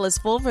 Thanks to Liz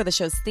Full for the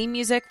show's theme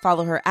music.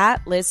 Follow her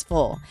at Liz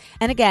Full.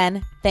 And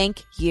again,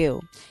 thank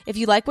you. If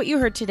you like what you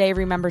heard today,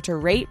 remember to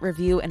rate,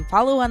 review, and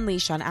follow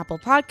Unleash on Apple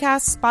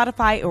Podcasts,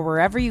 Spotify, or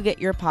wherever you get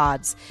your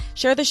pods.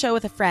 Share the show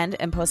with a friend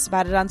and post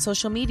about it on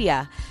social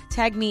media.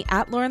 Tag me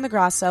at Lauren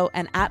LaGrasso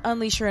and at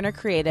Unleash Your Inner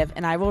Creative,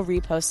 and I will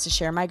repost to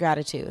share my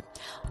gratitude.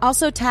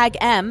 Also tag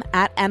Em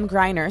at Em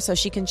Greiner so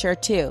she can share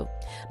too.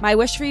 My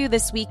wish for you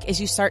this week is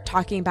you start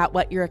talking about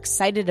what you're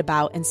excited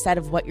about instead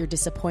of what you're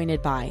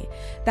disappointed by.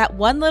 That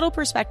one little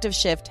perspective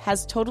shift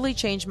has totally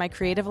changed my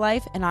creative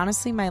life and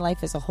honestly my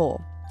life as a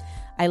whole.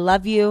 I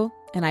love you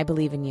and I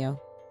believe in you.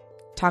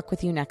 Talk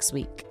with you next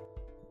week.